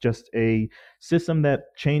 that's just a system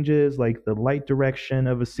that changes like the light direction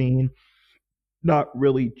of a scene, not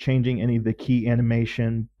really changing any of the key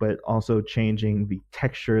animation, but also changing the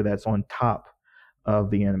texture that's on top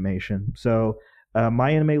of the animation. So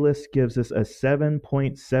my anime list gives us a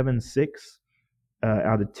 7.76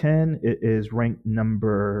 out of 10. It is ranked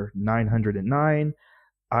number 909.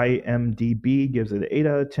 IMDb gives it an 8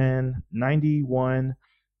 out of 10. 91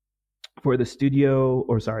 for the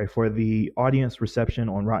for the audience reception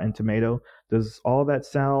on Rotten Tomato. Does all that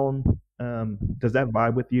sound? Does that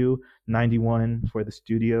vibe with you? 91 for the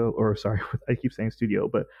studio, or sorry, I keep saying studio,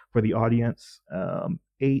 but for the audience,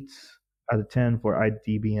 8 out of 10 for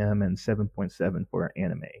IDBM and 7.7 for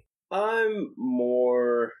anime. I'm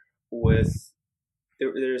more with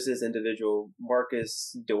there's this individual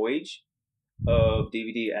Marcus Deutsch of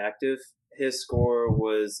DVD Active. His score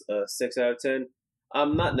was a 6 out of 10.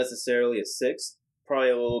 I'm not necessarily a 6, probably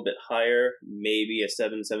a little bit higher, maybe a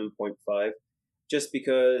 7.5, just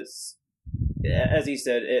because, as he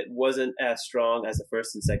said, it wasn't as strong as the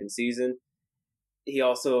first and second season. He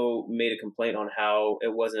also made a complaint on how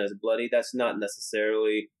it wasn't as bloody. That's not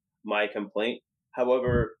necessarily my complaint.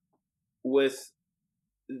 However, with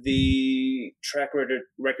the track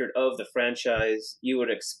record of the franchise, you would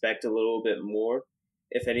expect a little bit more.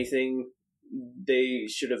 If anything, they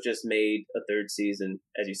should have just made a third season,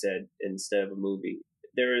 as you said, instead of a movie.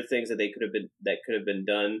 There are things that could have been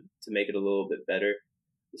done to make it a little bit better.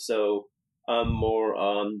 So I'm more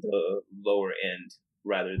on the lower end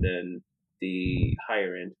rather than the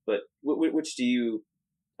higher end. But which do you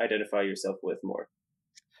identify yourself with more?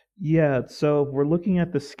 Yeah, so if we're looking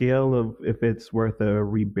at the scale of if it's worth a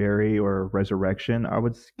rebury or resurrection, I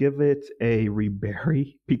would give it a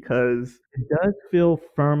rebury because it does feel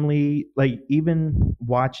firmly like even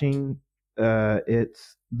watching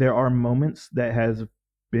it's there are moments that has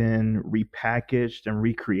been repackaged and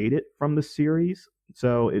recreated from the series.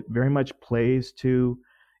 So it very much plays to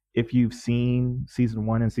if you've seen season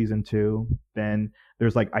one and season two, then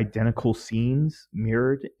there's like identical scenes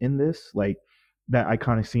mirrored in this, like that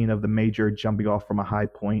iconic scene of the major jumping off from a high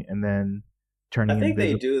point and then I turning think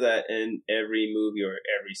they invisible. do that in every movie or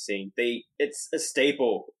every scene. It's a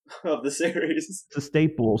staple of the series. It's a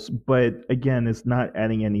staples, but again, it's not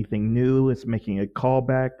adding anything new. It's making a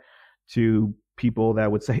callback to people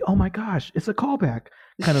that would say, "Oh my gosh, it's a callback."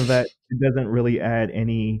 Kind of that it doesn't really add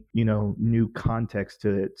any, new context to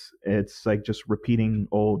it. It's like just repeating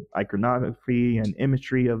old iconography and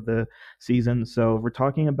imagery of the season. So if we're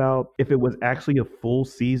talking about if it was actually a full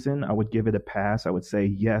season, I would give it a pass. I would say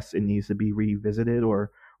yes, it needs to be revisited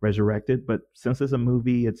or resurrected. But since it's a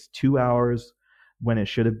movie, it's 2 hours when it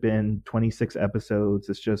should have been 26 episodes.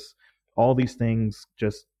 It's just all these things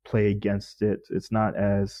just play against it. It's not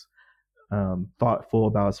as thoughtful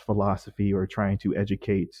about its philosophy or trying to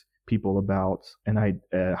educate people about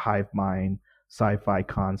hive mind sci-fi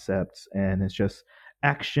concepts, and it's just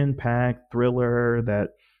action-packed thriller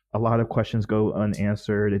that a lot of questions go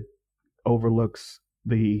unanswered. It overlooks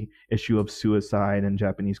the issue of suicide in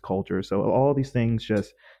Japanese culture. So all these things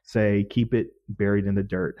just say keep it buried in the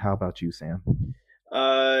dirt. How about you, Sam?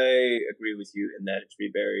 I agree with you in that it's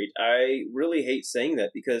reburied. I really hate saying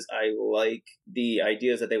that because I like the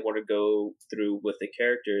ideas that they want to go through with the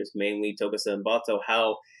characters, mainly Togusa and Bato,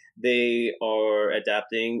 how they are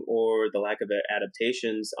adapting or the lack of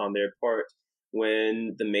adaptations on their part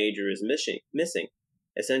when the major is missing.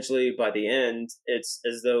 Essentially, by the end, it's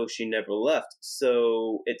as though she never left.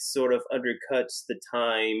 So it sort of undercuts the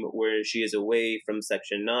time where she is away from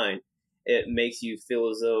Section 9. It makes you feel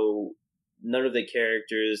as though none of the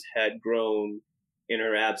characters had grown in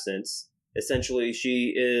her absence. Essentially,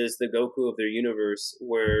 she is the Goku of their universe,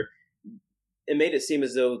 where it made it seem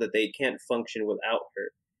as though that they can't function without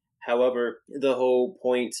her. However, the whole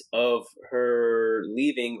point of her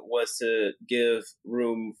leaving was to give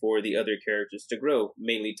room for the other characters to grow,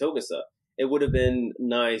 mainly Togusa. It would have been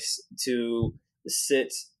nice to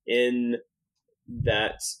sit in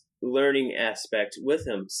that learning aspect with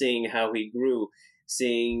him, seeing how he grew,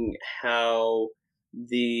 seeing how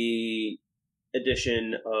the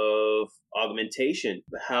addition of augmentation,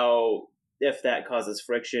 how if that causes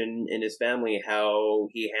friction in his family, how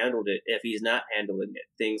he handled it, if he's not handling it,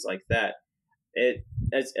 things like that. It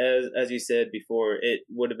as you said before, it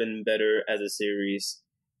would have been better as a series,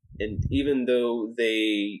 and even though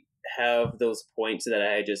they have those points that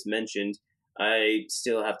I just mentioned, I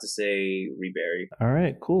still have to say Rebury. All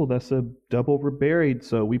right, cool. That's a double reburied.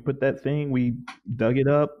 So we put that thing, we dug it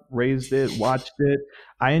up, raised it, watched it.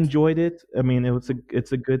 I enjoyed it. I mean,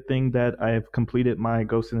 it's a good thing that I've completed my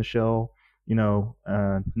Ghost in the Shell,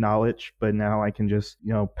 knowledge, but now I can just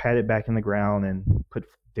pat it back in the ground and put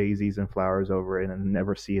daisies and flowers over it and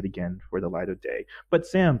never see it again for the light of day. But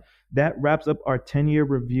Sam, that wraps up our 10-year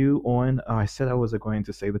review on. I said I wasn't going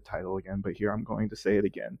to say the title again, but here I'm going to say it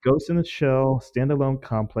again. Ghost in the Shell Standalone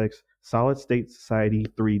Complex Solid State Society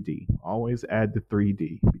 3D. Always add the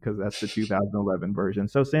 3D because that's the 2011 version.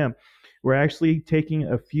 So, Sam, we're actually taking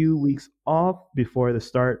a few weeks off before the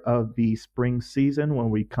start of the spring season. When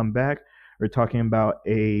we come back, we're talking about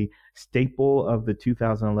a staple of the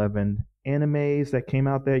 2011 animes that came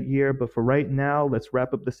out that year. But for right now, let's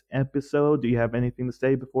wrap up this episode. Do you have anything to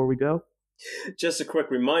say before we go? Just a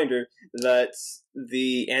quick reminder that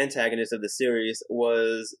the antagonist of the series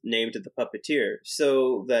was named the Puppeteer,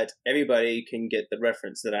 so that everybody can get the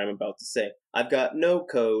reference that I'm about to say. I've got no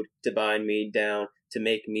code to bind me down, to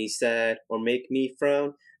make me sad or make me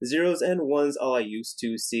frown. Zeros and ones all I used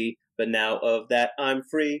to see, but now of that I'm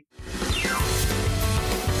free.